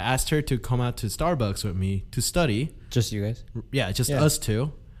 where I asked her to come out to Starbucks with me to study. Just you guys? Yeah, just us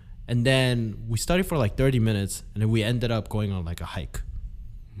two. And then we studied for like 30 minutes, and then we ended up going on like a hike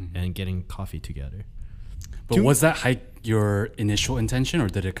and getting coffee together. But was that hike your initial intention, or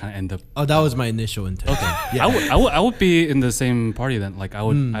did it kind of end up? Oh, that was my initial intention. Okay. Yeah. I would be in the same party then. Like I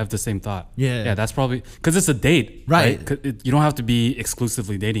have the same thought. Yeah, that's probably because it's a date, right? You don't have to be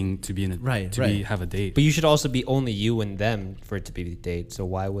exclusively dating to be in a have a date. But you should also be only you and them for it to be a date. So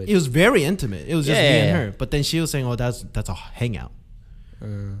why would it was very intimate? It was just me and her. But then she was saying, "Oh, that's a hangout."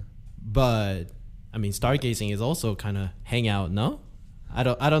 But I mean, stargazing is also kind of hangout. No, I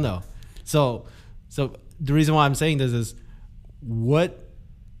don't know. So the reason why I'm saying this is, what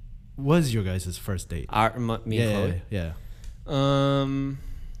was your guys' first date? Me and Chloe? Yeah.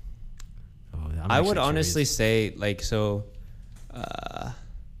 I would honestly say like so.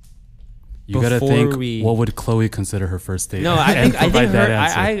 You gotta think. What would Chloe consider her first date? No, I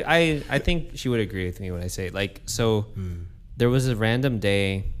think she would agree with me when I say like so. There was a random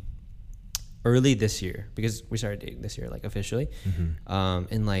day early this year, because we started dating this year, like officially,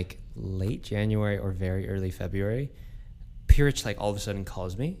 in like late January or very early February. Pirich like all of a sudden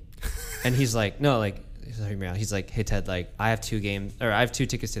calls me, and he's like, he's like, hey Ted, like I have 2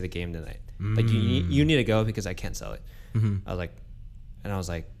 tickets to the game tonight. Like you need to go because I can't sell it. I was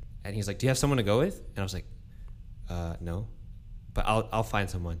like, and he's like, do you have someone to go with? And I was like, no, but I'll find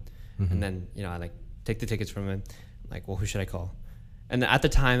someone. And then I like take the tickets from him. I'm like, well, who should I call? And at the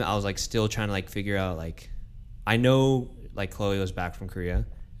time, I was like still trying to like figure out like, I know like Chloe was back from Korea,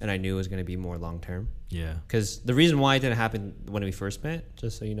 and I knew it was going to be more long term. Yeah. Because the reason why it didn't happen when we first met,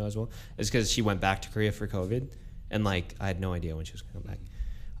 just so you know as well, is because she went back to Korea for COVID, and like I had no idea when she was going to come back.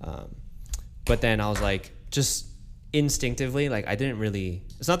 But then I was like, just instinctively, like I didn't really.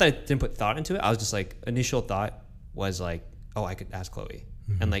 It's not that I didn't put thought into it. I was just like, initial thought was like, oh, I could ask Chloe,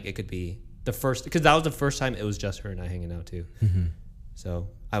 and like it could be the first, because that was the first time it was just her and I hanging out too. So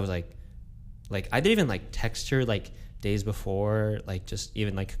I was like I didn't even like text her like days before, like just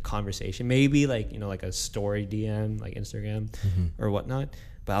even like a conversation, maybe like like a story DM like Instagram or whatnot.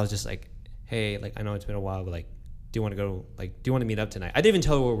 But I was just like, hey, like I know it's been a while, but like, do you want to go? Like, do you want to meet up tonight? I didn't even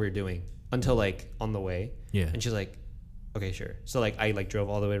tell her what we were doing until like on the way. Yeah. And she's like, okay, sure. So like I like drove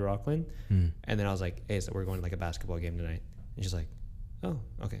all the way to Rockland, and then I was like, hey, so we're going to like a basketball game tonight. And she's like, oh,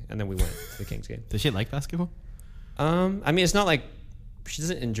 okay. And then we went to the Kings game. Does she like basketball? I mean, it's not like she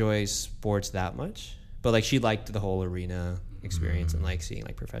doesn't enjoy sports that much, but like she liked the whole arena experience and like seeing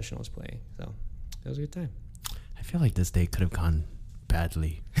like professionals play. So it was a good time. I feel like this day could have gone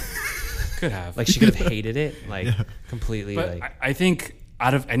badly. Could have. Like she could have hated it, like completely. But like I think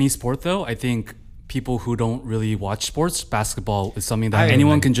out of any sport though, I think people who don't really watch sports, basketball is something that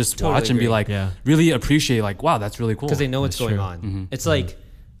anyone can just totally watch and be like, really appreciate, like, wow, that's really cool. Because they know what's going on. It's like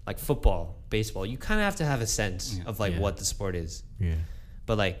football, baseball. You kind of have to have a sense of like what the sport is. Yeah.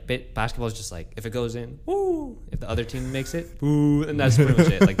 But like basketball is just like, if it goes in, woo. If the other team makes it, woo. And that's pretty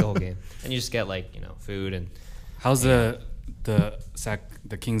much it, like the whole game. And you just get like, food and. How's the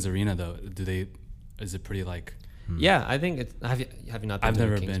Kings Arena though? Is it pretty like? Yeah, I think it's. Have you not been? I've to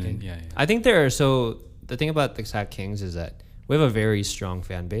never the Kings been. Game? Yeah. I think the thing about the Sac Kings is that we have a very strong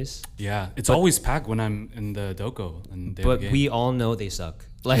fan base. Yeah, it's always packed when I'm in the Doko. But we all know they suck.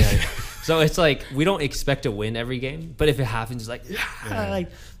 Like, so it's like we don't expect to win every game, but if it happens, it's like like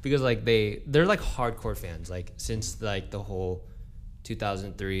because like they're like hardcore fans, like since like the whole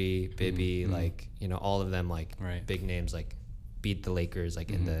 2003 Bibby, like all of them like big names like beat the Lakers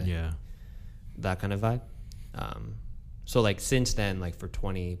like in the that kind of vibe. So like since then, like for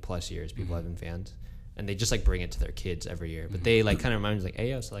 20 plus years, people have been fans, and they just like bring it to their kids every year. But they like kind of remind me like,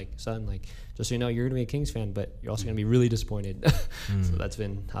 hey, so like son, like just so you know, you're gonna be a Kings fan, but you're also gonna be really disappointed. So that's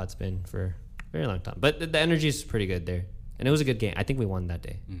been how it's been for a very long time. But the energy is pretty good there, and it was a good game. I think we won that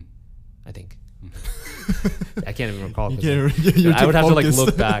day. I think. I can't even recall. I would have to like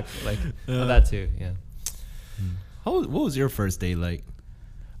look back like on that too. Yeah. What was your first date like?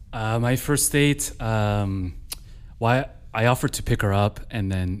 My first date, I offered to pick her up,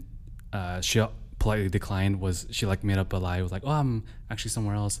 and then she politely declined. She like made up a lie. It was like, oh, I'm actually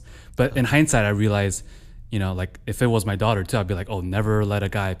somewhere else. But in hindsight, I realized, like if it was my daughter too, I'd be like, oh, never let a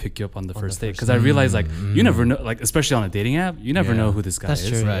guy pick you up on the first date. Because I realized like you never know, like especially on a dating app, you never know who this guy is.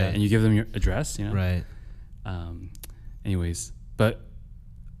 True, right? And you give them your address, Right. anyways, but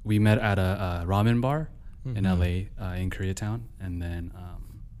we met at a ramen bar in LA, in Koreatown, and then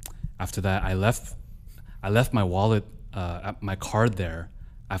after that I left my wallet, my card there.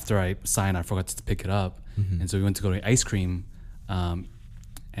 After I signed, I forgot to pick it up, and so we went to go to ice cream, and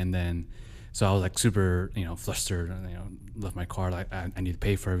then so I was like super, flustered, and left my card, like I need to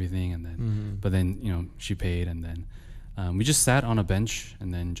pay for everything, and then but then she paid, and then we just sat on a bench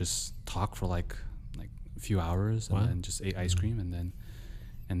and then just talked for like a few hours, and then just ate ice cream,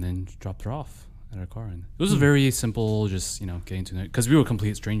 and then dropped her off at her car. And it was very simple, just getting to know, because we were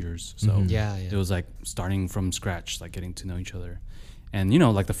complete strangers, so it was like starting from scratch, like getting to know each other. And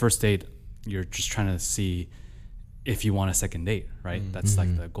like the first date, you're just trying to see if you want a second date, right? That's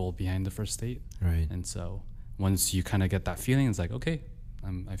like the goal behind the first date, right? And so once you kind of get that feeling, it's like, okay,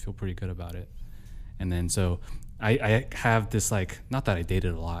 I feel pretty good about it. And then so I have this, like, not that I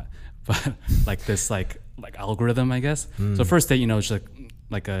dated a lot, but like this like algorithm, I guess. So first date, it's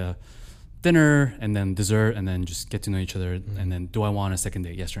like a dinner and then dessert, and then just get to know each other, and then do I want a second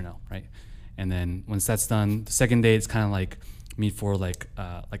date, yes or no, right? And then once that's done, the second date is kind of like meet for like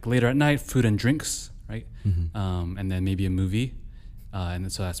later at night, food and drinks, right? And then maybe a movie, and then,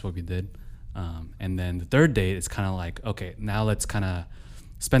 so that's what we did. And then the third date is kind of like, okay, now let's kind of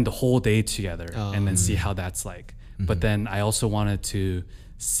spend the whole day together, and then see how that's like. But then I also wanted to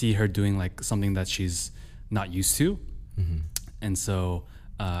see her doing like something that she's not used to, and so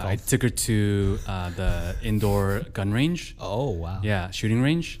I took her to the indoor gun range. Oh wow! Yeah, shooting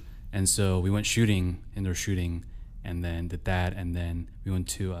range. And so we went indoor shooting, and then did that, and then we went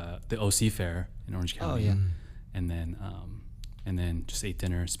to the OC fair in Orange County. Oh yeah. And then just ate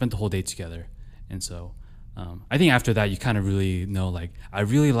dinner, spent the whole day together. And so I think after that you kind of really know, like, I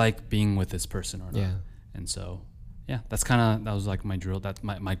really like being with this person or not. Yeah. And so that was like my drill. That's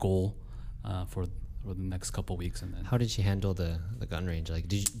my goal for the next couple of weeks. And then How did she handle the gun range? Like,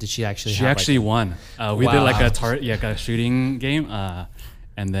 did she actually? She actually won. We did like a shooting game.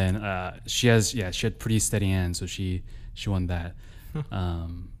 And then she had pretty steady hands, so she won that.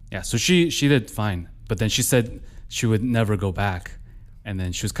 So she did fine. But then she said she would never go back, and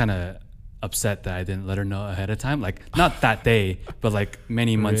then she was kind of upset that I didn't let her know ahead of time. Like, not that day, but like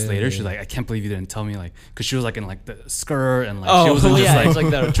many months later, she's like, I can't believe you didn't tell me, like, because she was like in like the skirt, and like she wasn't just like, it's like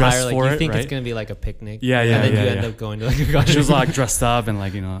that attire, like, you think right? it's gonna be like a picnic, and then you end up going to like a gun. She was like dressed up and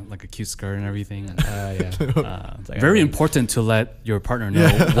like like a cute skirt and everything. Very important to let your partner know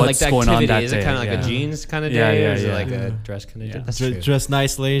what's like going on that day. Is day. it kind of like a jeans kind of day, or is it like a dress kind of day? That's true. Dressed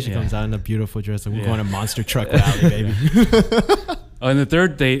nicely, she comes out in a beautiful dress, and we're going to monster truck rally, baby. On the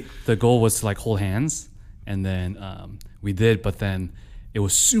third date, the goal was to like hold hands, and then we did, but then it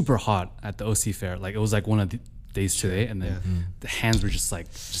was super hot at the OC fair. Like, it was like one of the days today, and then the hands were just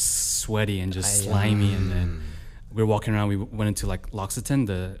sweaty and just slimy, and then we were walking around. We went into like L'Occitane,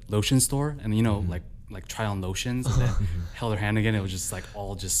 the lotion store, and like try on lotions, and then held her hand again. It was just like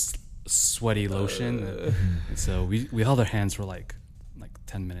all just sweaty lotion, and so we held our hands for like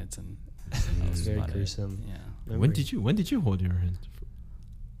 10 minutes, and that was very about gruesome. it. Yeah. When did you hold your hand?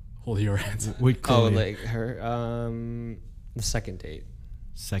 Hold your hands. Like her the second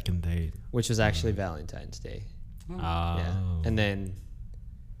date, which was actually Valentine's Day. Yeah. And then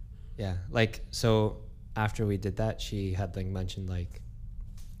like, so after we did that, she had like mentioned, like,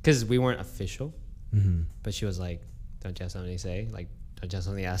 because we weren't official, but she was like, don't you have something to say? Like, don't you have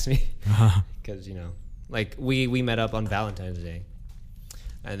something to ask me? Because like we met up on Valentine's Day,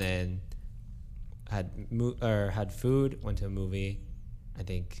 and then had food, went to a movie. I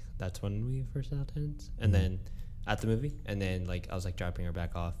think that's when we first had hands, and then at the movie, and then like I was like dropping her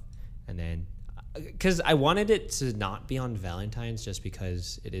back off, and then because I wanted it to not be on Valentine's, just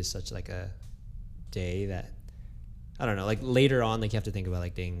because it is such like a day that, I don't know, like later on, like you have to think about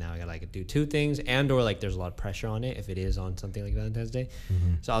like, dang, now I gotta like do two things, and or like there's a lot of pressure on it if it is on something like Valentine's Day.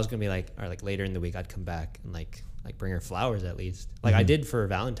 So I was gonna be like, or like later in the week I'd come back and like bring her flowers at least, like I did for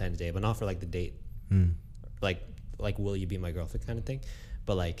Valentine's Day, but not for like the date, like will you be my girlfriend kind of thing.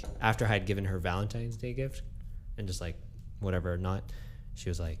 But like after I had given her Valentine's Day gift and just like whatever or not, she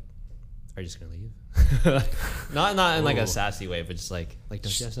was like, are you just gonna leave? not in like a sassy way, but just like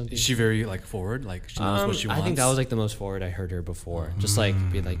don't you have something? Is she very like forward? Like, she knows what she wants? I think that was like the most forward I heard her before. Just like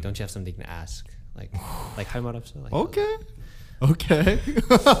be like, don't you have something to ask? Like how about upset? Like, okay.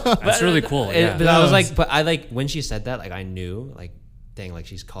 That's really cool. But I was like, but I like when she said that, like I knew, like, dang, like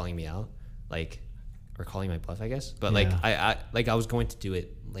she's calling me out, like, or calling my bluff, I guess. But like I was going to do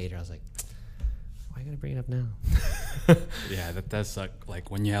it later. I was like, why are you gonna bring it up now? Yeah, that's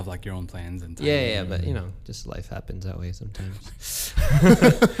like when you have like your own plans and time. Yeah, but you know, just life happens that way sometimes.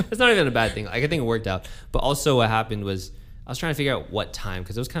 It's not even a bad thing. Like, I think it worked out. But also what happened was I was trying to figure out what time,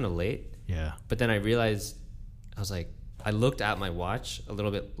 because it was kind of late. Yeah. But then I realized, I was like, I looked at my watch a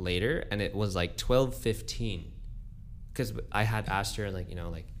little bit later and it was like 12:15, because I had asked her, like, you know,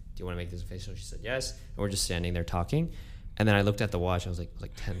 like, do you want to make this official? She said yes. And we're just standing there talking. And then I looked at the watch. I was like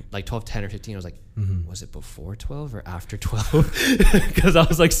 10, like 12:10 or 15. I was like, was it before 12 or after 12? Because I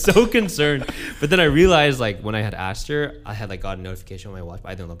was like so concerned. But then I realized, like, when I had asked her, I had like got a notification on my watch, but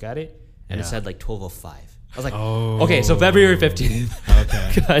I didn't look at it, and it said like 12:05. I was like, okay, so February 15th.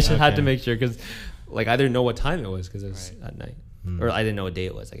 Okay. I just had to make sure, because like I didn't know what time it was, because it was at night, or I didn't know what day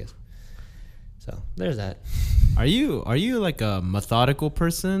it was, I guess. So there's that. Are you like a methodical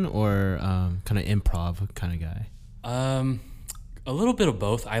person or kind of improv kind of guy? A little bit of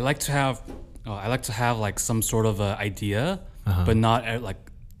both. I like to have like some sort of a idea, but not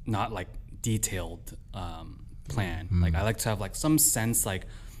like detailed plan. Like I like to have like some sense, like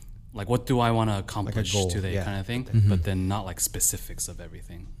what do I want to accomplish today, kind of thing. But then not like specifics of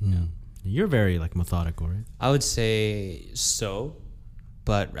everything. Yeah. You're very like methodical, right? I would say so,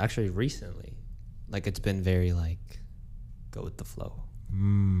 but actually recently, like, it's been very like go with the flow.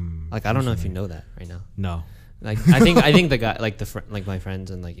 Like, I don't know if you know that right now. No. Like, I think the guy, like like my friends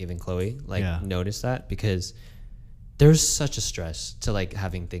and like even Chloe, like noticed that, because there's such a stress to like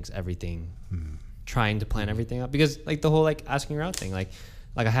having everything, trying to plan everything out, because like the whole like asking her out thing, like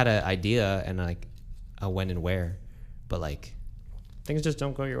I had an idea and like I when and where, but like things just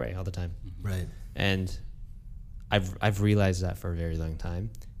don't go your way all the time. Right. And I've realized that for a very long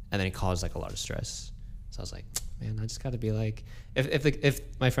time, and then it caused like a lot of stress. So I was like, man, I just got to be like, if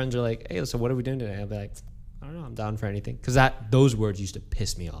my friends are like, hey, so what are we doing today? I'll be like, I don't know, I'm down for anything. Because those words used to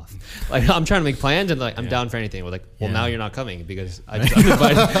piss me off. Like, I'm trying to make plans and like, I'm down for anything. We're like, well, now you're not coming because I'm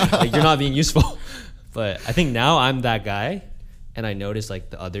invited. Like, you're not being useful. But I think now I'm that guy, and I notice like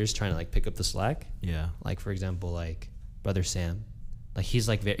the others trying to like pick up the slack. Yeah. Like, for example, like Brother Sam, like he's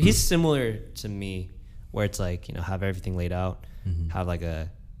like he's similar to me, where it's like, you know, have everything laid out, have like a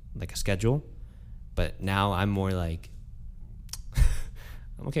schedule. But now I'm more like,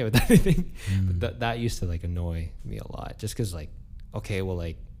 I'm okay with anything. But that used to like annoy me a lot, just because like, okay, well,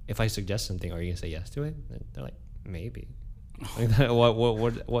 like if I suggest something, are you gonna say yes to it? And they're like, maybe. Like,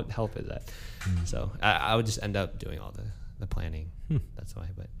 what help is that? So I would just end up doing all the planning. That's why.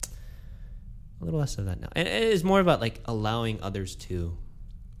 But a little less of that now, and it is more about like allowing others to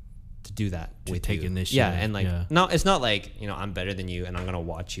do that, to with take initiative. Yeah, and like no, it's not like, you know, I'm better than you and I'm gonna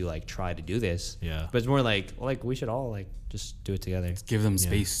watch you like try to do this. Yeah, but it's more like, well, like we should all like just do it together. Just give them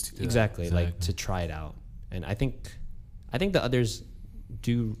space to do exactly, like to try it out. And I think the others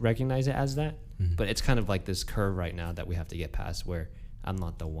do recognize it as that, but it's kind of like this curve right now that we have to get past, where I'm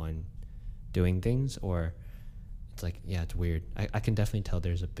not the one doing things, or it's like, yeah, it's weird. I can definitely tell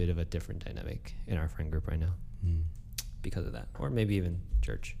there's a bit of a different dynamic in our friend group right now because of that, or maybe even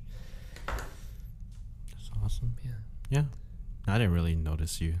church. That's awesome. Yeah. I didn't really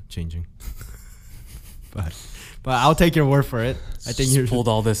notice you changing, but I'll take your word for it. I think you pulled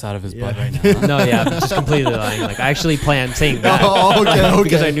all this out of his butt right now. No, yeah, I'm just completely lying. Like, I actually planned saying that. Okay.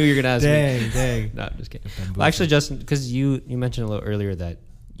 Because I knew you were gonna ask me. Dang. No, I'm just kidding. Well, actually, Justin, because you mentioned a little earlier that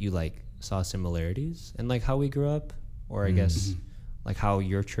you like saw similarities in like how we grew up, or I guess like how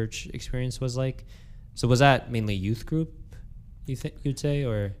your church experience was like. So was that mainly youth group, you think you'd say,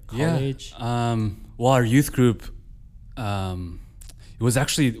 or college? Yeah. Well, our youth group, it was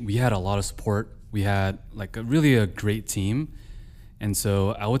actually, we had a lot of support. We had like a great team. And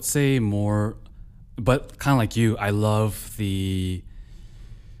so I would say more, but kind of like you, I love the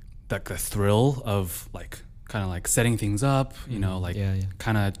thrill of like kind of like setting things up, you know, like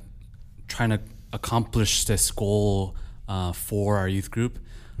kind of trying to accomplish this goal for our youth group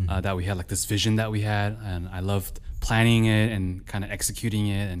that we had, like this vision that we had. And I loved planning it and kind of executing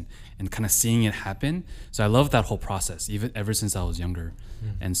it and kind of seeing it happen. So I loved that whole process, even ever since I was younger.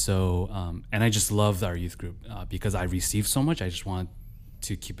 And so, and I just loved our youth group because I received so much. I just want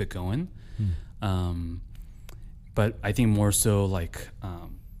to keep it going. But I think more so like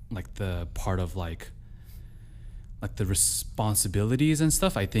the part of like the responsibilities and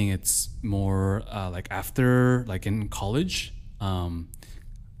stuff, I think it's more like after, like in college,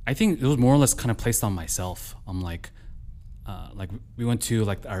 I think it was more or less kind of placed on myself. I'm like we went to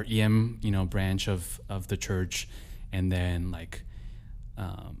like our EM, you know, branch of the church, and then like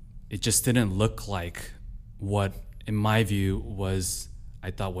it just didn't look like what, in my view,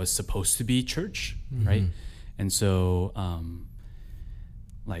 I thought was supposed to be church, right? And so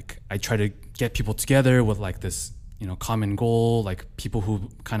like I try to get people together with like this, you know, common goal, like people who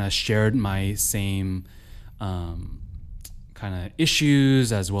kind of shared my same kind of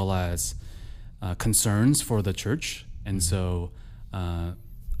issues as well as concerns for the church. And so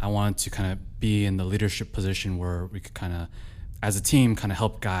I wanted to kind of be in the leadership position where we could kind of, as a team, kind of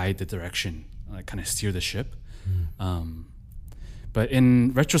help guide the direction, like kind of steer the ship. But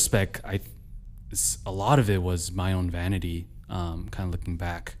in retrospect, a lot of it was my own vanity. Kind of looking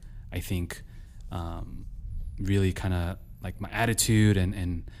back, I think really kind of like my attitude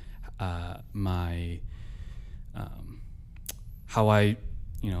and my how I,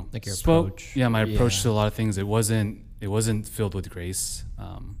 you know, like your spoke. approach. Yeah, my approach to a lot of things. It wasn't filled with grace.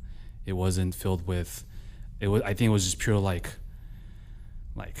 It wasn't filled with. I think it was just pure like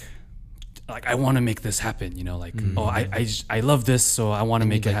I want to make this happen. You know, like I love this, so I want to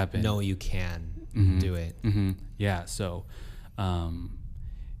make it happen. No, you can do it. Yeah. So,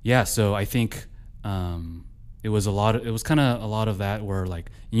 So I think it was kind of a lot of that where like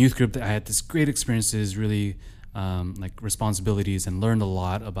in youth group I had this great experiences, really like responsibilities, and learned a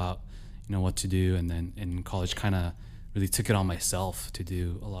lot about, you know, what to do. And then in college, kind of really took it on myself to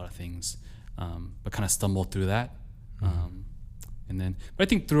do a lot of things, but kind of stumbled through that. But I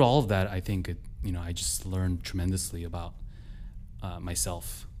think through all of that, I think I just learned tremendously about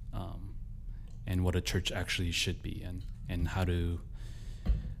myself and what a church actually should be, and how to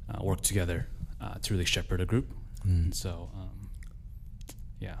work together to really shepherd a group. And so,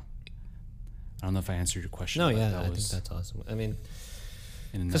 I don't know if I answered your question. No, yeah, I think that's awesome. I mean,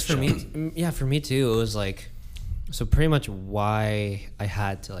 because for me too, it was like, so pretty much why I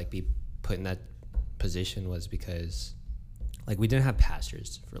had to like be put in that position was because like we didn't have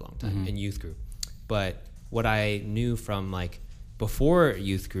pastors for a long time in youth group. But what I knew from like before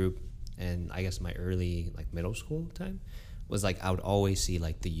youth group and I guess my early like middle school time was like I would always see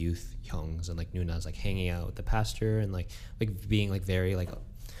like the youth youngs and like Nunas like hanging out with the pastor and like being like very like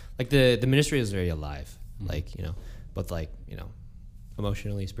the ministry is very alive, like, you know, both like, you know,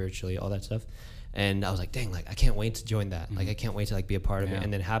 emotionally, spiritually, all that stuff. And I was like, dang, like I can't wait to join that. Like I can't wait to like be a part of it.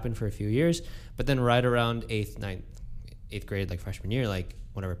 And then it happened for a few years. But then right around eighth grade, like freshman year, like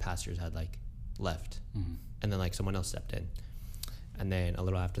one of our pastors had like left, and then like someone else stepped in, and then a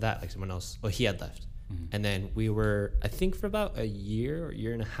little after that, like someone else, he had left, and then we were, I think for about a year or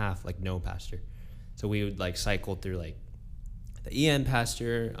year and a half, like no pastor. So we would like cycle through like the EN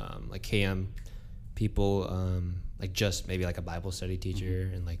pastor, like KM people, like just maybe like a Bible study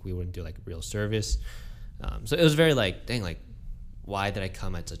teacher, and like we wouldn't do like real service. So it was very like, dang, like why did I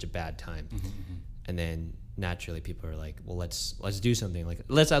come at such a bad time? And then naturally people are like, well, let's do something, like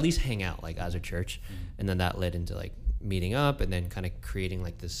let's at least hang out like as a church. And then that led into like meeting up and then kind of creating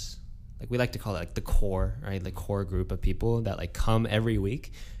like this, like we like to call it like the core, right? Like core group of people that like come every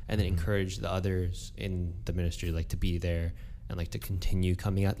week and then encourage the others in the ministry like to be there and like to continue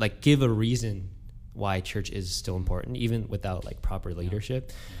coming out, like give a reason why church is still important even without like proper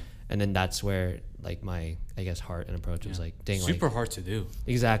leadership. And then that's where like my, I guess, heart and approach was like, dang, super like, hard to do.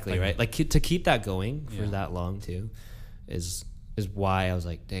 Exactly, right? Like to keep that going for that long too is why I was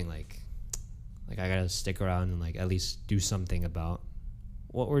like, dang, like I gotta stick around and like at least do something about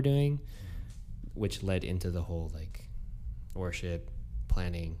what we're doing, which led into the whole like worship,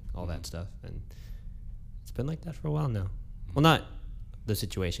 planning, all that stuff. And it's been like that for a while now. Well, not the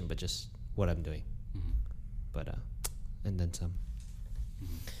situation, but just what I'm doing. But and then some.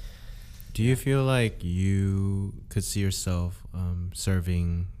 Do you feel like you could see yourself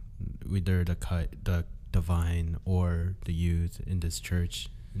serving either the divine or the youth in this church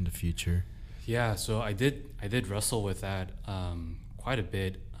in the future? Yeah, so I did wrestle with that quite a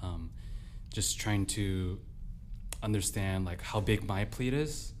bit, just trying to understand like how big my plate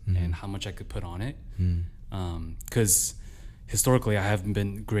is and how much I could put on it. Because historically I haven't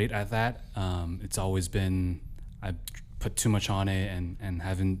been great at that. It's always been I put too much on it and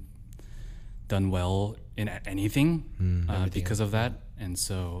haven't done well in anything because of that. And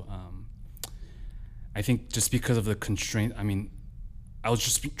so I think just because of the constraint, I mean, I was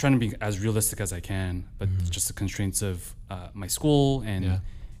just trying to be as realistic as I can, but just the constraints of my school and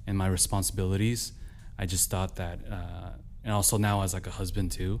my responsibilities, I just thought that, and also now as like a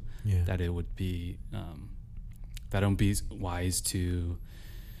husband too, that it would be, that it would be wise to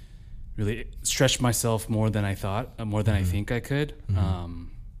really stretch myself more than I thought, more than I think I could.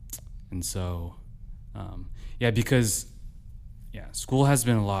 And so, because school has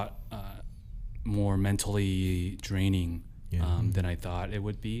been a lot more mentally draining than I thought it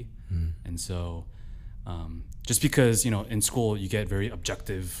would be. And so, just because, you know, in school you get very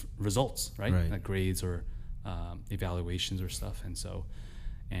objective results, right? Like grades or evaluations or stuff. And so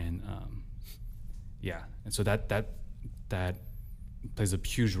and and so that plays a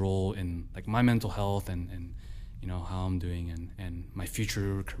huge role in like my mental health and you know how I'm doing and my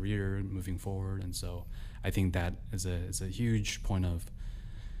future career moving forward. And so I think that is a huge point of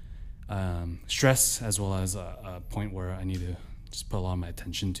stress, as well as a point where I need to just put a lot of my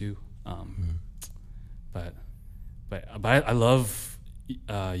attention to. But I love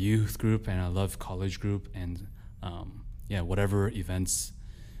youth group, and I love college group, and whatever events,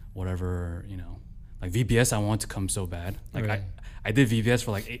 whatever, you know, like VBS, I want to come so bad. Like right. I did VBS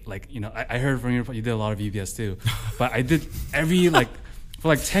for I heard from you did a lot of VBS too, but I did for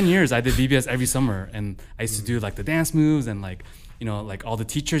like 10 years I did VBS every summer, and I used to do like the dance moves, and like, you know, like all the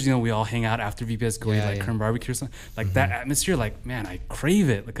teachers, you know, we all hang out after VBS, go eat like Korean barbecue or something. Like that atmosphere, like, man, I crave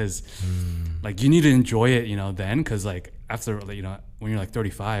it, because like you need to enjoy it, you know, then, because like after, like, you know, when you're like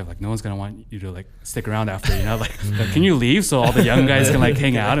 35, like no one's gonna want you to like stick around after, you know, like can you leave so all the young guys can like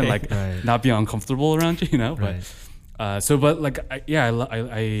hang out and like not be uncomfortable around you, you know? But I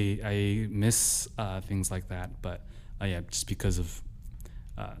miss things like that, but just because of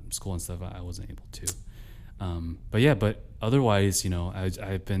school and stuff, I wasn't able to. But otherwise, you know,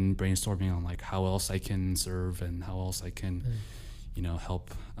 I've been brainstorming on like how else I can serve and how else I can, you know,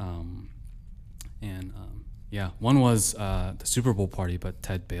 help. One was the Super Bowl party, but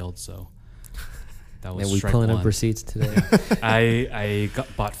Ted bailed, so that was. And we pulling up receipts today. I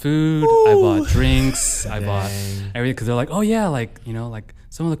bought food, I bought drinks, I bought everything, because they're like, oh yeah, like, you know, like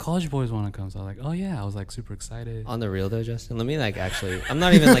some of the college boys want to come. So I was like, oh yeah, I was like super excited. On the real though, Justin, let me like actually, I'm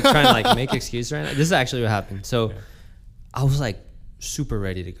not even like trying to like make excuses right now. This is actually what happened. So I was like super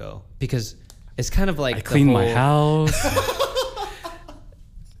ready to go, because it's kind of like I cleaned my house.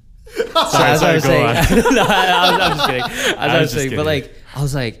 Sorry, as I was saying, I'm just kidding. As I was saying, but like I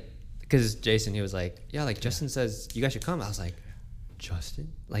was like, because Jason, he was like, yeah, like Justin says you guys should come. I was like,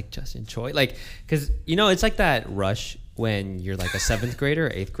 Justin Choi, like, because you know it's like that rush when you're like a 7th grader or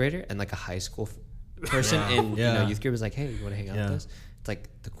 8th grader, and like a high school person in you know youth group is like, hey, you want to hang out with us? It's like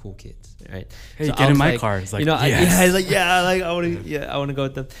the cool kids, right? Hey, so get in my car. It's like, you know, yes. he's like, yeah, like I want to go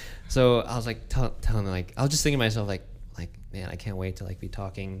with them. So I was like telling them, like, I was just thinking to myself, like, man, I can't wait to like be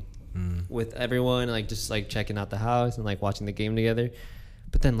talking with everyone, like just like checking out the house and like watching the game together.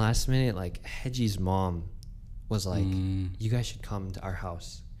 But then last minute, like Hedgie's mom was like, you guys should come to our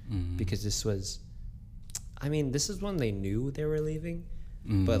house, because this was, I mean, this is when they knew they were leaving,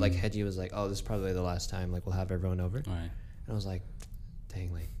 but like Hedgie was like, oh, this is probably the last time, like we'll have everyone over. Right. And I was like,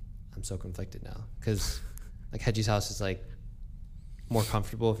 dang, like I'm so conflicted now, because like Hedgie's house is like more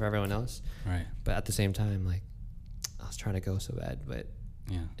comfortable for everyone else, right? But at the same time, like I was trying to go so bad, but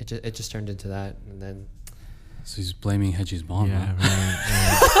it just turned into that, and then. So he's blaming Hedgie's mom. Yeah,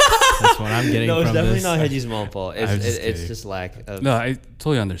 right. That's what I'm getting. No, it's from definitely this. not Hedgie's mom's fault. It's just lack of. No, I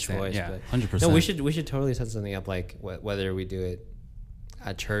totally understand. Choice, yeah, 100%. No, we should totally set something up, like whether we do it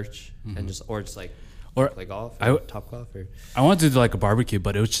at church and just like play golf, or top golf, or. I wanted to do like a barbecue,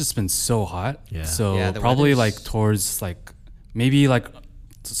 but it's just been so hot. Yeah. So probably like towards like maybe like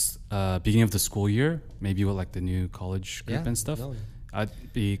beginning of the school year, maybe with like the new college group and stuff. No. I'd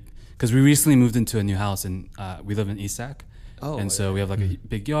be. Because we recently moved into a new house, and we live in Isak, so we have like a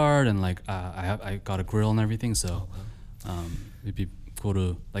big yard, and like I got a grill and everything. So it'd be cool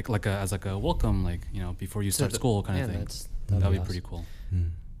to as a welcome, like, you know, before you start school kind of thing. That'd be awesome. Pretty cool.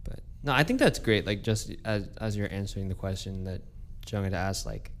 But no, I think that's great. Like just as you're answering the question that Jung had asked,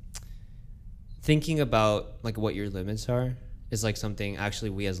 like thinking about like what your limits are is like something actually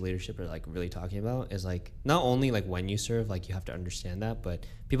we as leadership are like really talking about, is like not only like when you serve, like you have to understand that, but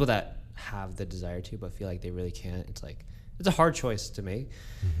people that have the desire to but feel like they really can't, it's like it's a hard choice to make.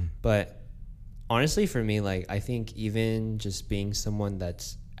 But honestly for me, like I think even just being someone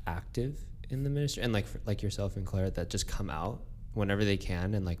that's active in the ministry, and like yourself and Claire, that just come out whenever they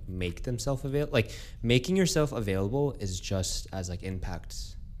can and like make themselves available, like making yourself available is just as like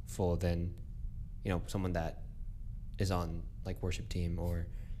impactful than, you know, someone that is on like worship team or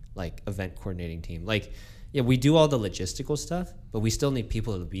like event coordinating team. Like, yeah, we do all the logistical stuff, but we still need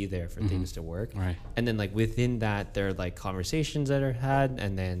people to be there for things to work. Right. And then like within that, there are like conversations that are had,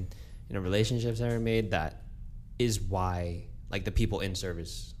 and then, you know, relationships that are made. That is why like the people in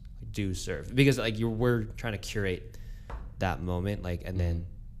service do serve, because like we're trying to curate that moment, like, and then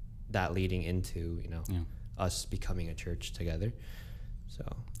that leading into, you know, us becoming a church together. So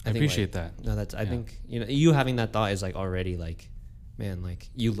I appreciate like, that. No, that's, I think, you know, you having that thought is like already like, man, like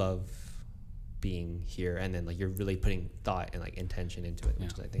you love being here, and then like you're really putting thought and like intention into it,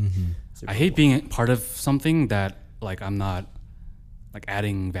 which is, I think, I hate being part of something that like I'm not like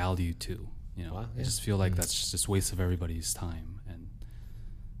adding value to, you know. I just feel like that's just waste of everybody's time, and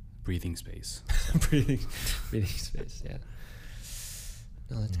breathing space. breathing space. Yeah.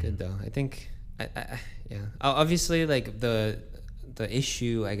 No, that's good though. I think, yeah. Obviously, like the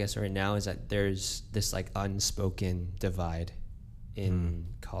issue, I guess, right now is that there's this like unspoken divide in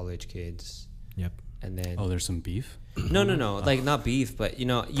college kids. Yep. And then There's some beef. No, like not beef, but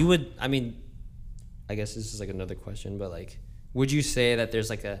you would. I mean, I guess this is like another question, but like, would you say that there's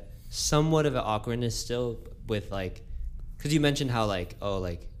like a somewhat of an awkwardness still with like, because you mentioned how like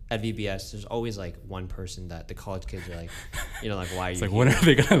at VBS there's always like one person that the college kids are like, like why are It's you like here? when are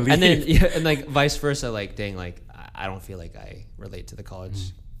they gonna leave? And then and like vice versa, like dang, like I don't feel like I relate to the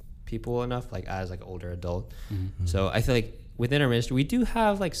college people enough, like as like an older adult. So I feel like within our ministry we do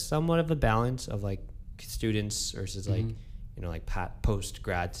have like somewhat of a balance of like students versus like like post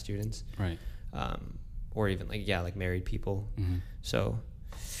grad students, right? Or even like married people. So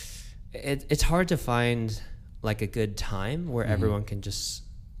it's hard to find like a good time where everyone can just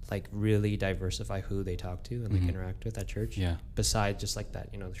like really diversify who they talk to and like interact with at church. Yeah. Besides just like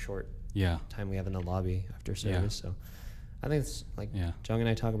that, the short time we have in the lobby after service. So I think it's like Jung and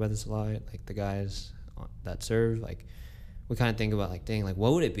I talk about this a lot. Like the guys that serve, like we kind of think about like, dang, like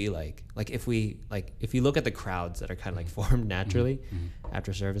what would it be like if you look at the crowds that are kind of like formed naturally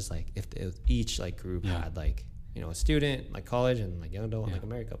after service, like if each like group had like a student, like college, and like young adult, and like a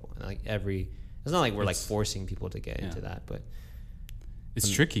married couple, and like it's not like we're like forcing people to get into that, but it's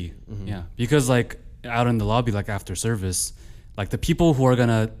tricky. Because like out in the lobby, like after service, like the people who are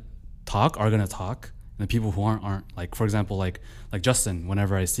gonna talk, and the people who aren't. Like for example, like Justin,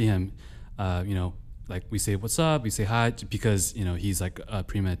 whenever I see him, like we say what's up, we say hi, because he's like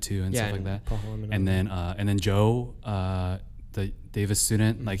pre-med too and stuff like that. And then Joe, the Davis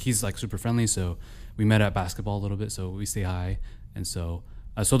student, like he's like super friendly, so we met at basketball a little bit, so we say hi. And so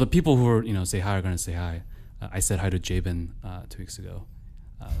so the people who are say hi are gonna say hi. I said hi to Jabin 2 weeks ago,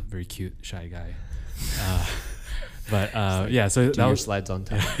 very cute shy guy. But so that was slides on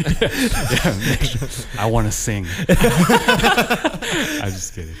time. I want to sing. I'm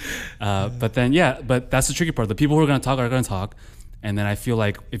just kidding. But that's the tricky part. The people who are going to talk are going to talk, and then I feel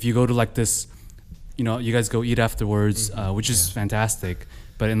like if you go to like this, you guys go eat afterwards, which is fantastic.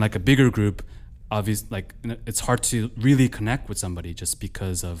 But in like a bigger group, obviously, like it's hard to really connect with somebody just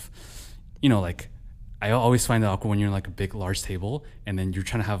because of, like I always find it awkward when you're in like a big large table and then you're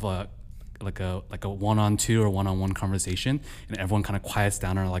trying to have a one-on-two or one-on-one conversation, and everyone kind of quiets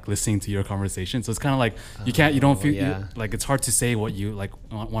down and are like listening to your conversation. So it's kind of like you don't feel like it's hard to say what you like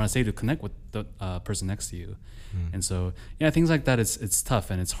want to say to connect with the person next to you. And so things like that, it's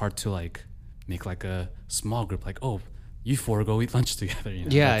tough, and it's hard to like make like a small group like, oh, you four go eat lunch together.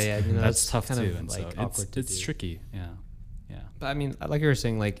 That's tough too, and like so it's tricky. But I mean, like you were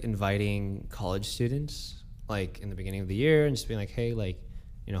saying, like inviting college students like in the beginning of the year and just being like, hey, like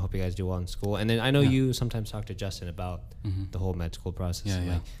hope you guys do well in school. And then I know you sometimes talk to Justin about the whole med school process.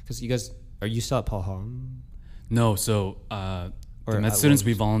 Because you guys, are you still at Paul Hom? No, so the med students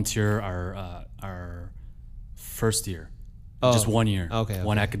we volunteer our first year, just 1 year,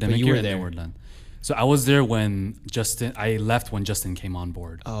 one academic year, and then we're done. So I was there when I left when Justin came on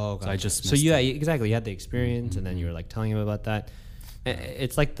board. Oh, okay. So I just missed exactly, you had the experience, and then you were like telling him about that.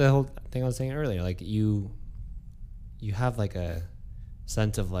 It's like the whole thing I was saying earlier, like you have like a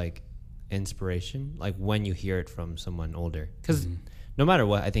sense of like inspiration like when you hear it from someone older, because no matter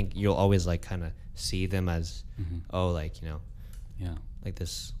what, I think you'll always like kind of see them as like like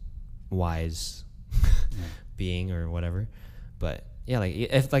this wise being or whatever. But like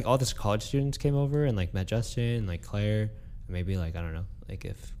if like all these college students came over and like met Justin, like Claire, maybe like I don't know, like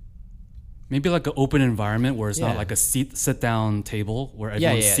if maybe like an open environment where it's not like a sit down table where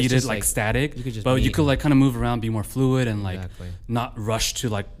everyone's seated like static, but you could like kind of move around, be more fluid, and like not rush to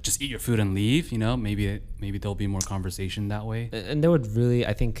like just eat your food and leave. Maybe there'll be more conversation that way. And they would really,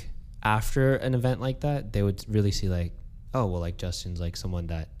 I think, after an event like that, they would really see like, oh well, like Justin's like someone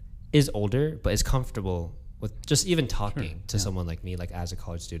that is older but is comfortable with just even talking to someone like me, like as a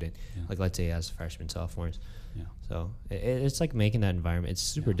college student, like let's say as freshmen, sophomores. So it's like making that environment. It's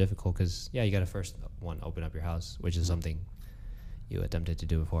super difficult because you got to first open up your house, which is something you attempted to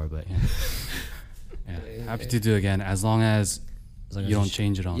do before, but happy to do again as long as you don't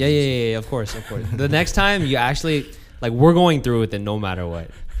change it on. Yeah, of course. The next time you actually like, we're going through with it no matter what.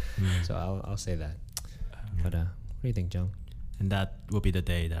 So I'll say that. But what do you think, Jung? And that will be the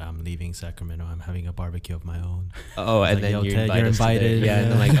day that I'm leaving Sacramento. I'm having a barbecue of my own. Oh, and then you're invited. Yeah,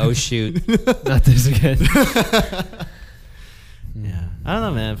 and then like, oh shoot, not this again. Yeah, I don't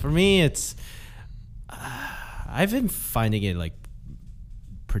know, man. For me, it's I've been finding it like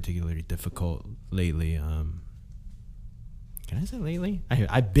particularly difficult lately. can I say lately?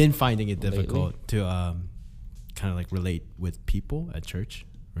 I've been finding it Lately? difficult to kind of like relate with people at church.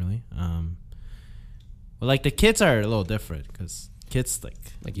 Really, well, like the kids are a little different because kids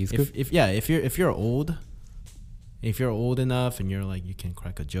like youth group. if you're old, if you're old enough and you're like you can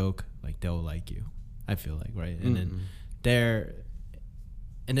crack a joke, like they'll like you. I feel like, right?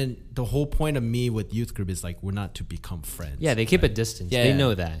 And then the whole point of me with youth group is like we're not to become friends. Yeah, they keep a distance. Yeah, they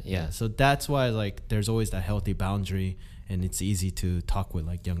know that. Yeah. So that's why like there's always that healthy boundary, and it's easy to talk with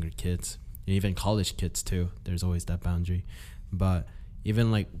like younger kids, even college kids too. There's always that boundary, but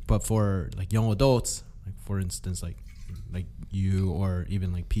for like young adults, like for instance, like you or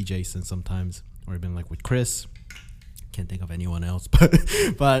even like PJ, and sometimes, or even like with Chris. Can't think of anyone else,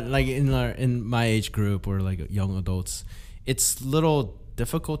 but like in my age group or like young adults, it's little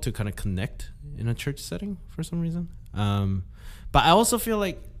difficult to kind of connect in a church setting for some reason. But I also feel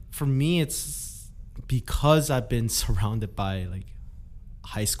like for me, it's because I've been surrounded by like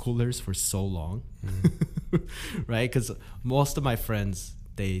high schoolers for so long, right? Because most of my friends,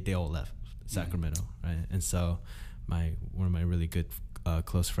 they all left Sacramento, right? And so one of my really good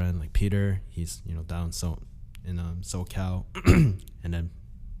close friend, like Peter, he's down in SoCal, and then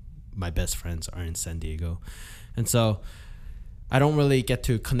my best friends are in San Diego, and so I don't really get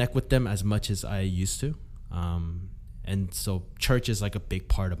to connect with them as much as I used to, and so church is like a big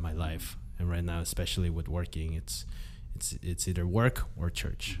part of my life, and right now, especially with working, it's either work or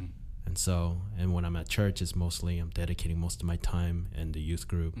church. And when I'm at church, it's mostly I'm dedicating most of my time in the youth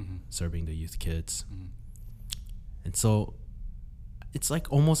group, serving the youth kids, and so it's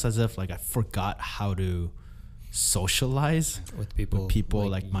like almost as if like I forgot how to socialize with people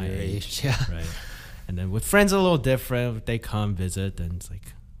like my age. Yeah. Right. And then with friends a little different. If they come visit, and it's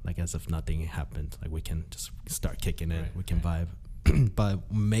like as if nothing happened, like we can just start kicking it, we can vibe. But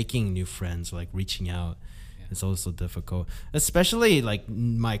making new friends, like reaching out, is also difficult, especially like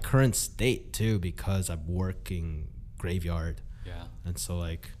my current state too, because I'm working graveyard. And so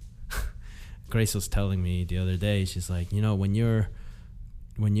like Grace was telling me the other day, she's like,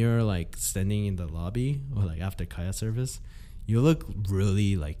 when you're like standing in the lobby or like after Kaya service, you look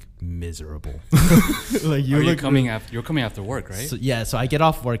really like miserable. Like you're coming after work, right? So I get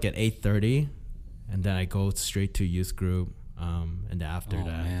off work at 8:30, and then I go straight to youth group, and then after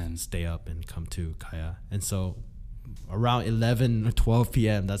stay up and come to Kaya. And so around 11 or 12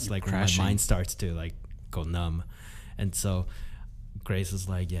 p.m. that's like crashing. When my mind starts to like go numb. And so Grace is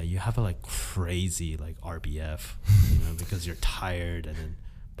like, yeah, you have a like crazy like RBF, because you're tired,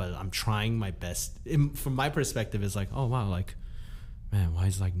 but I'm trying my best. From my perspective, it's like, oh wow, like, man, why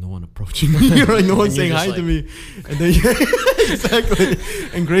is like no one approaching me? Like no one saying hi to me. And then exactly.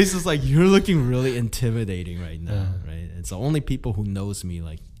 And Grace is like, you're looking really intimidating right now, right? And so only people who knows me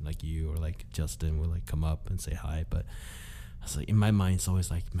like you or like Justin will like come up and say hi. But I was like, in my mind, it's always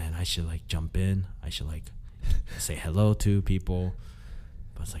like, man, I should like jump in. I should like say hello to people.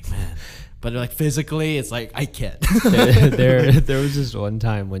 But it's like, man, but like physically it's like I can't. there was this one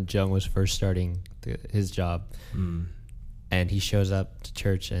time when Jung was first starting his job, and he shows up to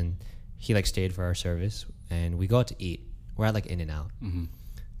church, and he like stayed for our service, and we go out to eat. We're at like In-N-Out, and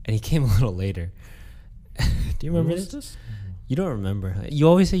he came a little later. Do you remember this? You don't remember. You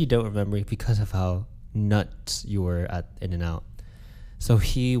always say you don't remember because of how nuts you were at In-N-Out. So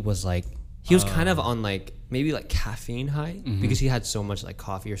he was like, he was kind of on like maybe like caffeine high, because he had so much like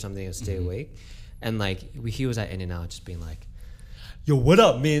coffee or something to stay awake, and like he was at In-N-Out just being like, yo, what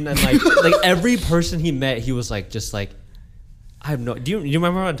up, man? And like like every person he met, he was like just like, I have no. Do you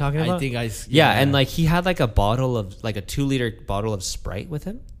remember what I'm talking about? I think yeah, and like he had like a bottle of like a 2-liter bottle of Sprite with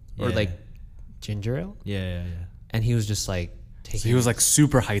him, or like ginger ale. Yeah. And he was just like taking. So he was like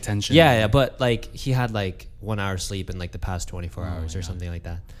super high tension. Yeah, but like he had like 1 hour sleep in like the past 24 hours or something like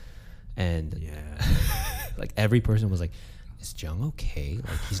that. And like every person was like, is Jung okay?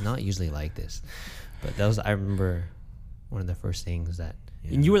 Like he's not usually like this. But that was, I remember one of the first things that,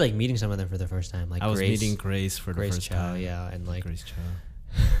 and you were like meeting some of them for the first time. Like I was meeting Grace for the first time. Yeah, and like Grace Chow.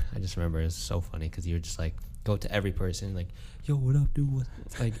 I just remember it was so funny because you were just like go to every person like, yo, what up, dude?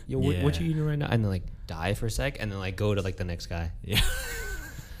 Like, yo, what you eating right now? And then like die for a sec, and then like go to like the next guy. Yeah.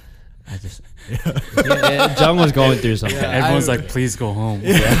 I just Jung was going through something. Yeah, everyone's like, please go home.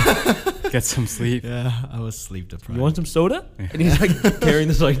 Yeah. Get some sleep. Yeah, I was sleep deprived. You want some soda? Yeah. And he's like carrying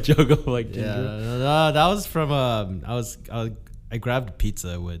this like jug of like ginger. Yeah, that was from I grabbed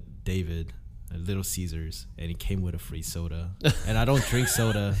pizza with David at Little Caesars, and he came with a free soda. And I don't drink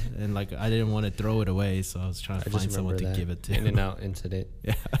soda, and like I didn't want to throw it away, so I was trying to find someone to give it to. In-N-Out incident.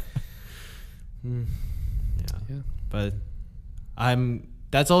 Yeah. Yeah. But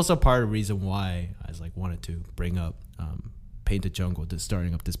that's also part of the reason why I was like wanted to bring up Painted Jungle,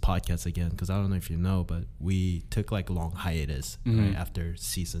 starting up this podcast again, because I don't know if you know, but we took like a long hiatus right after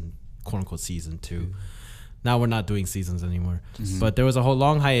quote unquote season 2. Now we're not doing seasons anymore, but there was a whole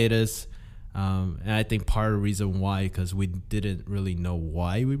long hiatus. And I think part of the reason why, because we didn't really know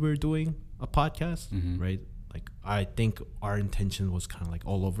why we were doing a podcast, right? Like, I think our intention was kind of like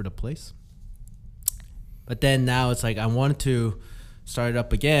all over the place. But then now it's like I wanted to start it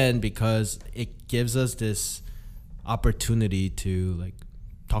up again because it gives us this opportunity to like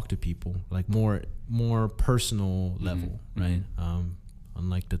talk to people, like more personal level, right?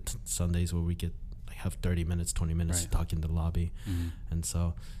 Unlike the Sundays where we get like have 30 minutes, 20 minutes to talk in the lobby. And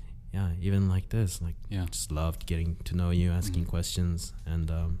so yeah, even like this, like just loved getting to know you, asking questions, and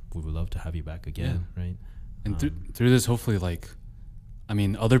we would love to have you back again, right? And through this, hopefully, like, I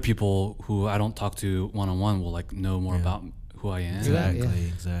mean, other people who I don't talk to one-on-one will like know more about who I am.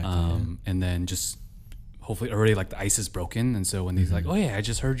 Exactly. And then just hopefully already like the ice is broken, and so when he's like, oh yeah, I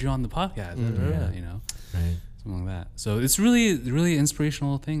just heard you on the podcast, you know, something like that. So it's really, really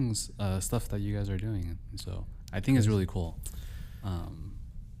inspirational things, stuff that you guys are doing, and so I think it's really cool. I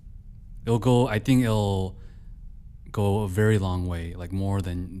think it'll go a very long way, like more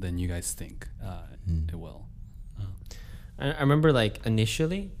than you guys think it will. I remember like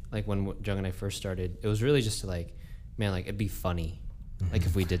initially, like when Jung and I first started, it was really just to like, man, like it'd be funny, like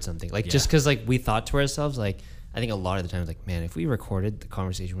if we did something, like just because like we thought to ourselves, like I think a lot of the times, like, man, if we recorded the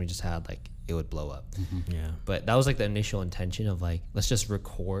conversation we just had, like it would blow up. But that was like the initial intention of like, let's just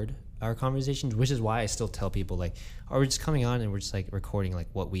record our conversations, which is why I still tell people like, oh, we're just coming on and we're just like recording like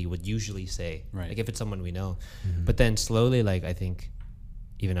what we would usually say, like if it's someone we know. But then slowly, like I think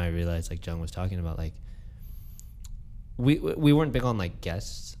even I realized, like Jung was talking about, like we weren't big on like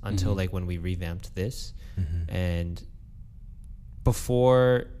guests until like when we revamped this, and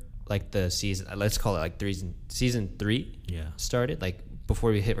before like the season, let's call it like season 3 started, like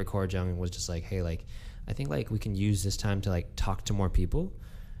before we hit record, Jung was just like, hey, like I think like we can use this time to like talk to more people,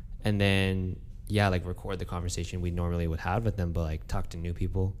 and then like record the conversation we normally would have with them, but like talk to new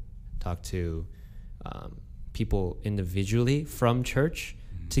people, talk to people individually from church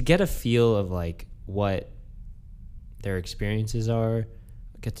to get a feel of like what their experiences are,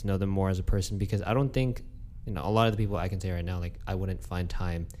 get to know them more as a person, because I don't think, you know, a lot of the people I can say right now, like I wouldn't find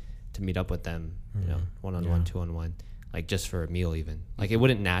time to meet up with them, you know, one-on-one, two-on-one, like just for a meal even. Like it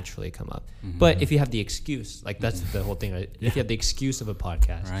wouldn't naturally come up. But if you have the excuse, like that's the whole thing, right? If you have the excuse of a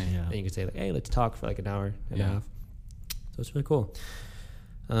podcast, then you can say like, hey, let's talk for like an hour and a half. So it's really cool.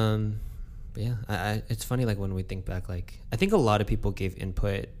 But yeah, it's funny, like when we think back, like I think a lot of people gave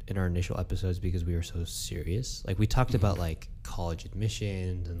input in our initial episodes because we were so serious. Like we talked about like college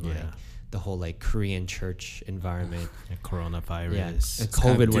admissions and like the whole like Korean church environment, coronavirus, and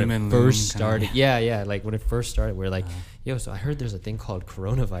COVID when it first started. Like when it first started, we're like, yo, so I heard there's a thing called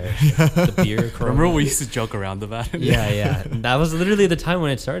coronavirus, like the beer coronavirus. Remember we used to joke around about it? And that was literally the time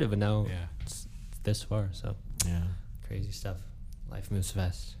when it started, but now it's this far. So crazy stuff. Life moves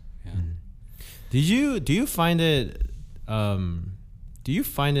fast. Do you find it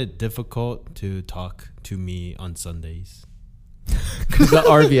difficult to talk to me on Sundays? The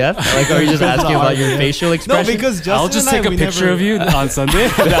RBF? Like, are you just asking about your facial expression? No, because Justin I'll just take a picture of you on Sunday.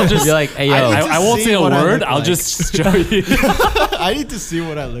 I'll just be like, hey, yo. I won't say a word. I'll just show you. I need to see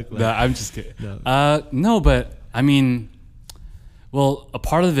what I look like. No, I'm just kidding. No, but I mean, well, a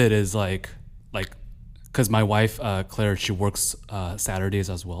part of it is like, because my wife, Claire, she works Saturdays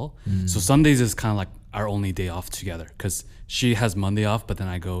as well. So Sundays is kind of like our only day off together, because she has Monday off, but then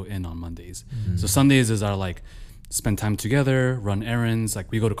I go in on Mondays. So Sundays is our like spend time together, run errands.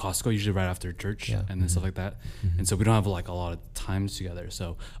 Like we go to Costco usually right after church and then stuff like that. And so we don't have like a lot of time together.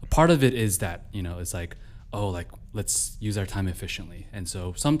 So a part of it is that, you know, it's like, oh, like let's use our time efficiently. And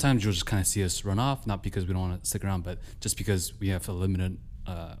so sometimes you'll just kind of see us run off, not because we don't want to stick around, but just because we have a limited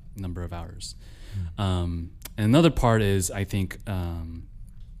number of hours. And another part is, I think,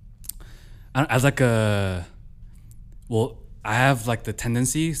 as like I have like the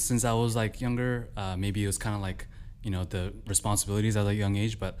tendency since I was like younger, maybe it was kind of like, you know, the responsibilities at a young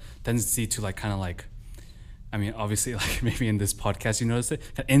age, but tendency to like kind of like, I mean, obviously like maybe in this podcast, you notice it,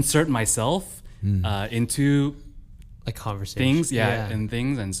 insert myself into like conversation things, and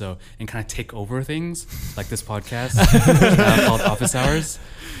things, and so and kind of take over things like this podcast called Office Hours,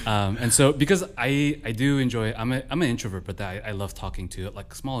 and so because I do enjoy, I'm an introvert, but I love talking to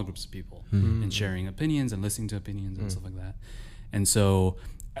like smaller groups of people and sharing opinions and listening to opinions and stuff like that, and so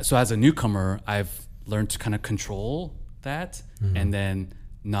as a newcomer, I've learned to kind of control that and then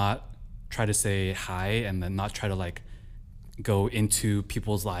not try to say hi and then not try to like go into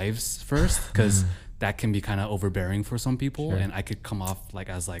people's lives first, because that can be kind of overbearing for some people, Sure. and I could come off like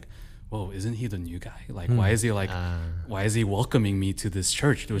as like, whoa, isn't he the new guy? Like, why is he like, why is he welcoming me to this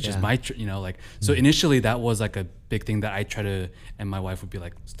church, which is my church, you know, like, so initially that was like a big thing that I try to, and my wife would be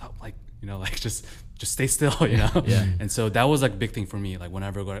like, stop, like, you know, like just stay still, you know? Yeah. And so that was like a big thing for me. Like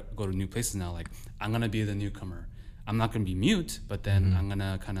whenever I go to new places now, like I'm going to be the newcomer. I'm not going to be mute, but then I'm going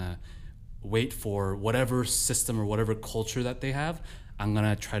to kind of wait for whatever system or whatever culture that they have. I'm going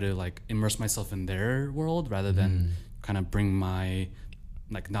to try to like immerse myself in their world rather than kind of bring my,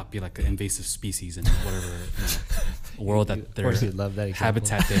 like not be like an invasive species in whatever world that their love that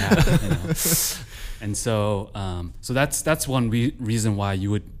habitat they have, you know? And so, so that's one reason why you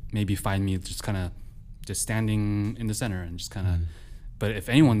would maybe find me just kind of just standing in the center and just kind of, but if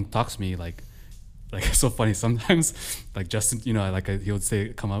anyone talks to me, like it's so funny sometimes, like Justin, you know, like he would say,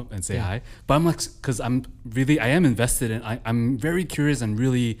 come up and say hi, but I'm like, cause I am invested in, I'm very curious and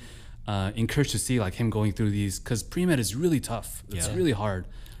really encouraged to see like him going through these, cause pre-med is really tough. It's really hard.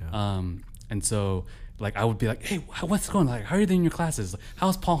 Yeah. And so like, I would be like, hey, what's going on? Like, how are you doing in your classes? Like,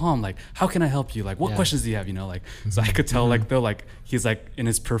 how's Paul Hom? Like, how can I help you? Like, what questions do you have? You know, like, so I could tell like, they're like, he's like in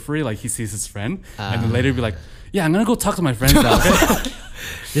his periphery, like he sees his friend and then later be like, yeah, I'm going to go talk to my friends now.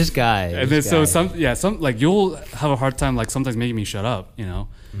 This guy. And then so some like you'll have a hard time like sometimes making me shut up, you know?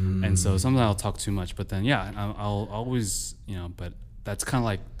 And so sometimes I'll talk too much, but then I'll always, you know, but that's kind of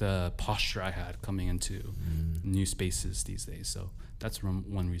like the posture I had coming into new spaces these days. So that's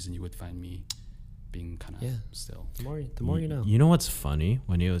one reason you would find me being kind of still. The more you know. You know what's funny?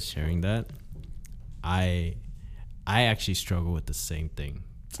 When he was sharing that, I actually struggle with the same thing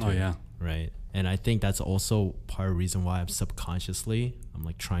too, Oh yeah. right? And I think that's also part of the reason why I'm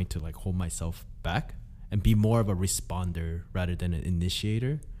like trying to like hold myself back and be more of a responder rather than an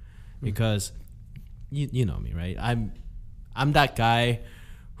initiator, because you know me, right? I'm that guy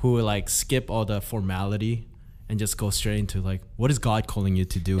who would like skip all the formality and just go straight into like, what is God calling you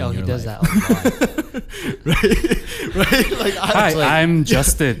to do in your he does life? that a lot. right? Like, Hi, I'm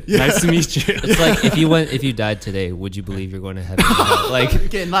Justin. Nice to meet you. It's like if you died today, would you believe you're going to heaven? Like,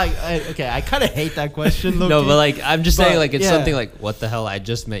 I kind of hate that question. No, but like I'm just saying, like it's something like, what the hell? I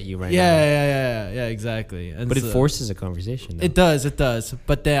just met you right now. Yeah, exactly. And but it forces a conversation. Though. It does.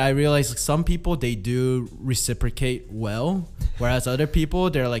 But then I realize like some people, they do reciprocate well, whereas other people,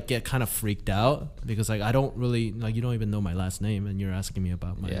 they're like get kind of freaked out because like I don't really like, you don't even know my last name and you're asking me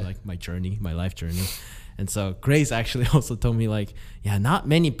about my like my journey, my life journey. And so Grace actually also told me like, yeah, not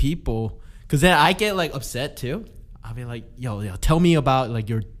many people, because then I get like upset too. I'll be like, yo, tell me about like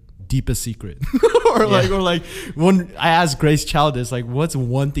your deepest secret. or like when I asked Grace Childish, like, what's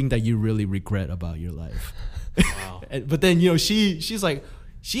one thing that you really regret about your life? Wow. But then, you know, she's like,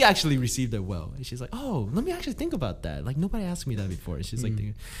 she actually received it well. And she's like, oh, let me actually think about that. Like nobody asked me that before. She's like,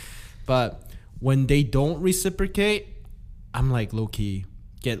 but when they don't reciprocate, I'm like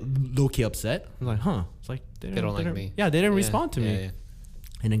get low key upset. I'm like, huh? It's like they don't like me. Yeah, they didn't respond to me. Yeah.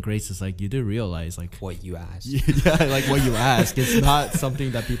 And then Grace is like, you do realize like what you asked. Yeah, like what you ask. It's not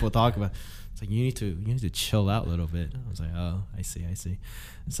something that people talk about. It's like you need to chill out a little bit. I was like, oh, I see.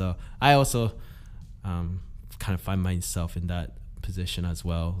 So I also kind of find myself in that position as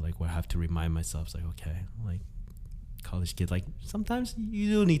well, like where I have to remind myself, it's like, okay, like college kid, like sometimes you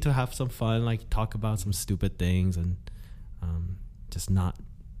do need to have some fun, like talk about some stupid things and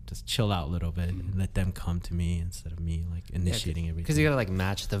just chill out a little bit and let them come to me instead of me like initiating everything. Because you gotta like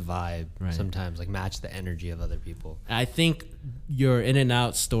match the vibe sometimes, like match the energy of other people. I think your in and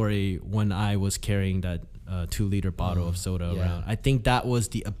out story when I was carrying that 2-liter bottle of soda around, I think that was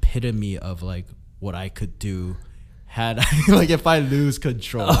the epitome of like what I could do had like if I lose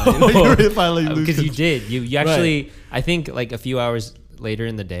control. If I like lose because you did. You actually I think like a few hours later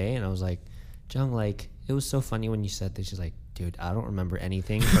in the day, and I was like, Jung, like it was so funny when you said this. She's like, dude, I don't remember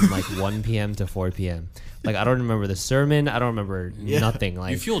anything from like 1 p.m. to 4 p.m. Like I don't remember the sermon. I don't remember nothing.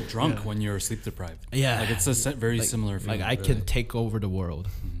 Like you feel drunk when you're sleep deprived. Yeah, like it's a very similar feeling. Like I can take over the world.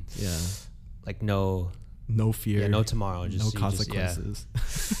 Yeah, like no fear, no tomorrow, just no consequences.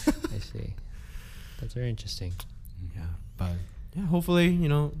 I see. That's very interesting. Yeah, but hopefully, you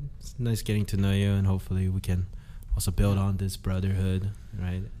know, it's nice getting to know you, and hopefully we can also build on this brotherhood,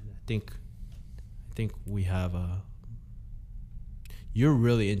 right? I think we have you're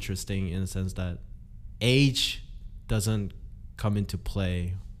really interesting in the sense that age doesn't come into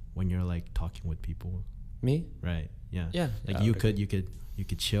play when you're like talking with people. Me? Right. Yeah. Yeah. Like you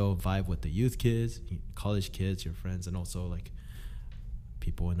could chill, vibe with the youth kids, college kids, your friends, and also like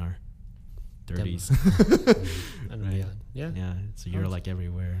people in our 30s. Right. Yeah. So you're like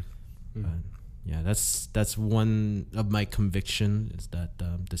everywhere. But yeah, that's one of my conviction is that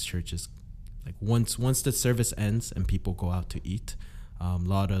this church is like once the service ends and people go out to eat, a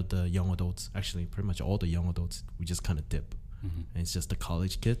lot of the young adults, actually pretty much all the young adults, we just kind of dip. And it's just the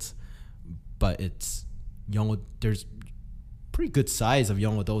college kids, but it's there's pretty good size of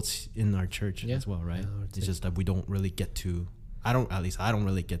young adults in our church as well, right? It's just that we don't really get to, I don't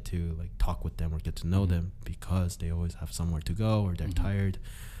really get to like talk with them or get to know them, because they always have somewhere to go, or they're tired,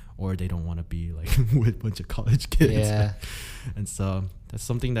 or they don't want to be like with a bunch of college kids. And so that's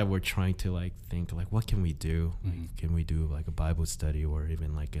something that we're trying to like think like, what can we do? Like, can we do like a Bible study, or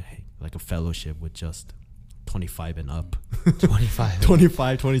even like a fellowship with just 25 and up?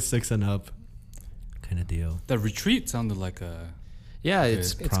 26 and up kind of deal. The retreat sounded like a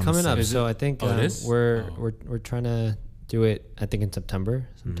it's coming up. So I think we're trying to do it, I think in September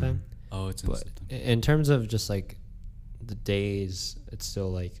sometime. It's in September. In terms of just like the days, it's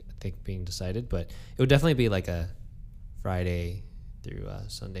still like I think being decided, but it would definitely be like a Friday through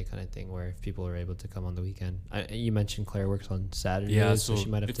Sunday kind of thing, where if people are able to come on the weekend. You mentioned Claire works on Saturday, so she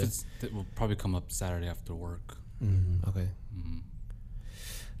might have to. It will probably come up Saturday after work. Okay.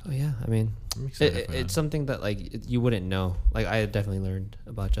 Oh yeah, I mean, it's something that like you wouldn't know. Like I definitely learned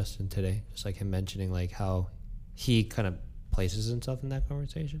about Justin today, just like him mentioning like how he kind of places himself in that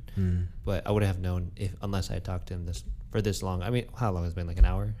conversation. But I wouldn't have known unless I had talked to him for this long. I mean, how long has it been? Like an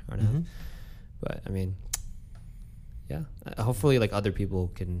hour and a half. But I mean, yeah. Hopefully, like other people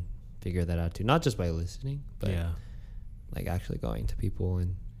can figure that out too, not just by listening, but like actually going to people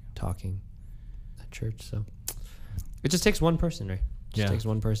and talking at church. So it just takes one person, right? Just takes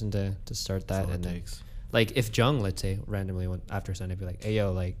one person to start that, and then like if Jung, let's say, randomly after Sunday be like, hey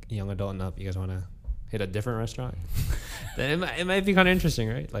yo, like young adult and up, you guys want to hit a different restaurant? Then it might be kind of interesting,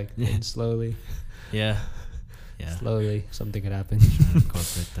 right? Like slowly something could happen.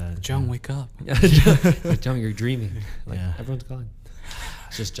 Incorporate that. Jung, wake up. Jung, you're dreaming. Like everyone's gone.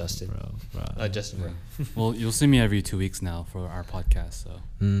 It's just Justin, bro. Justin, bro. Well, you'll see me every 2 weeks now for our podcast, so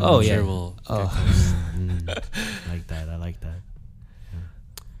I'm sure we'll get close. I like that.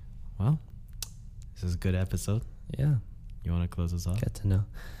 Well, this is a good episode. Yeah. You want to close us off? Get to know.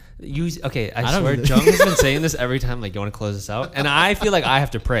 I swear, Jung has been saying this every time, like, you want to close this out? And I feel like I have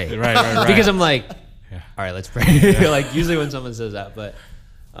to pray. Right. Because I'm like, all right, let's pray. Like, usually when someone says that. But,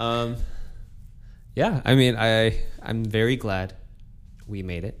 I mean, I'm very glad we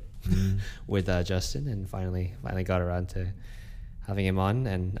made it with Justin, and finally got around to having him on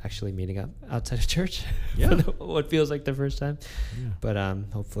and actually meeting up outside of church for what feels like the first time. But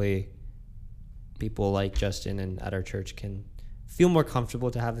hopefully people like Justin and at our church can feel more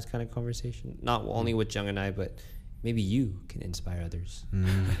comfortable to have this kind of conversation, not only with Jung and I, but maybe you can inspire others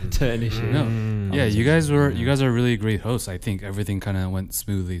to initiate. You guys are really great hosts. I think everything kind of went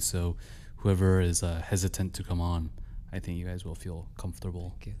smoothly, so whoever is hesitant to come on, I think you guys will feel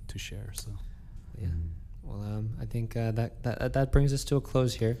comfortable to share. So well, I think that brings us to a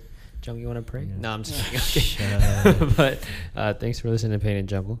close here. Jung, you want to pray? No, I'm just kidding. But thanks for listening to Paint and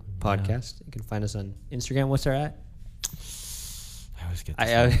Jungle podcast. You can find us on Instagram. What's our at? I always get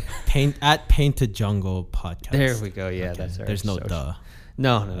this Painted Jungle podcast. There we go. Yeah, that's our There's no social. duh.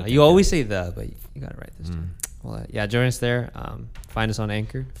 No. Okay, you always say the, but you got it right this time. Well, join us there. Find us on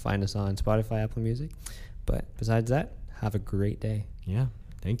Anchor. Find us on Spotify, Apple Music. But besides that, have a great day. Yeah.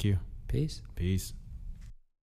 Thank you. Peace.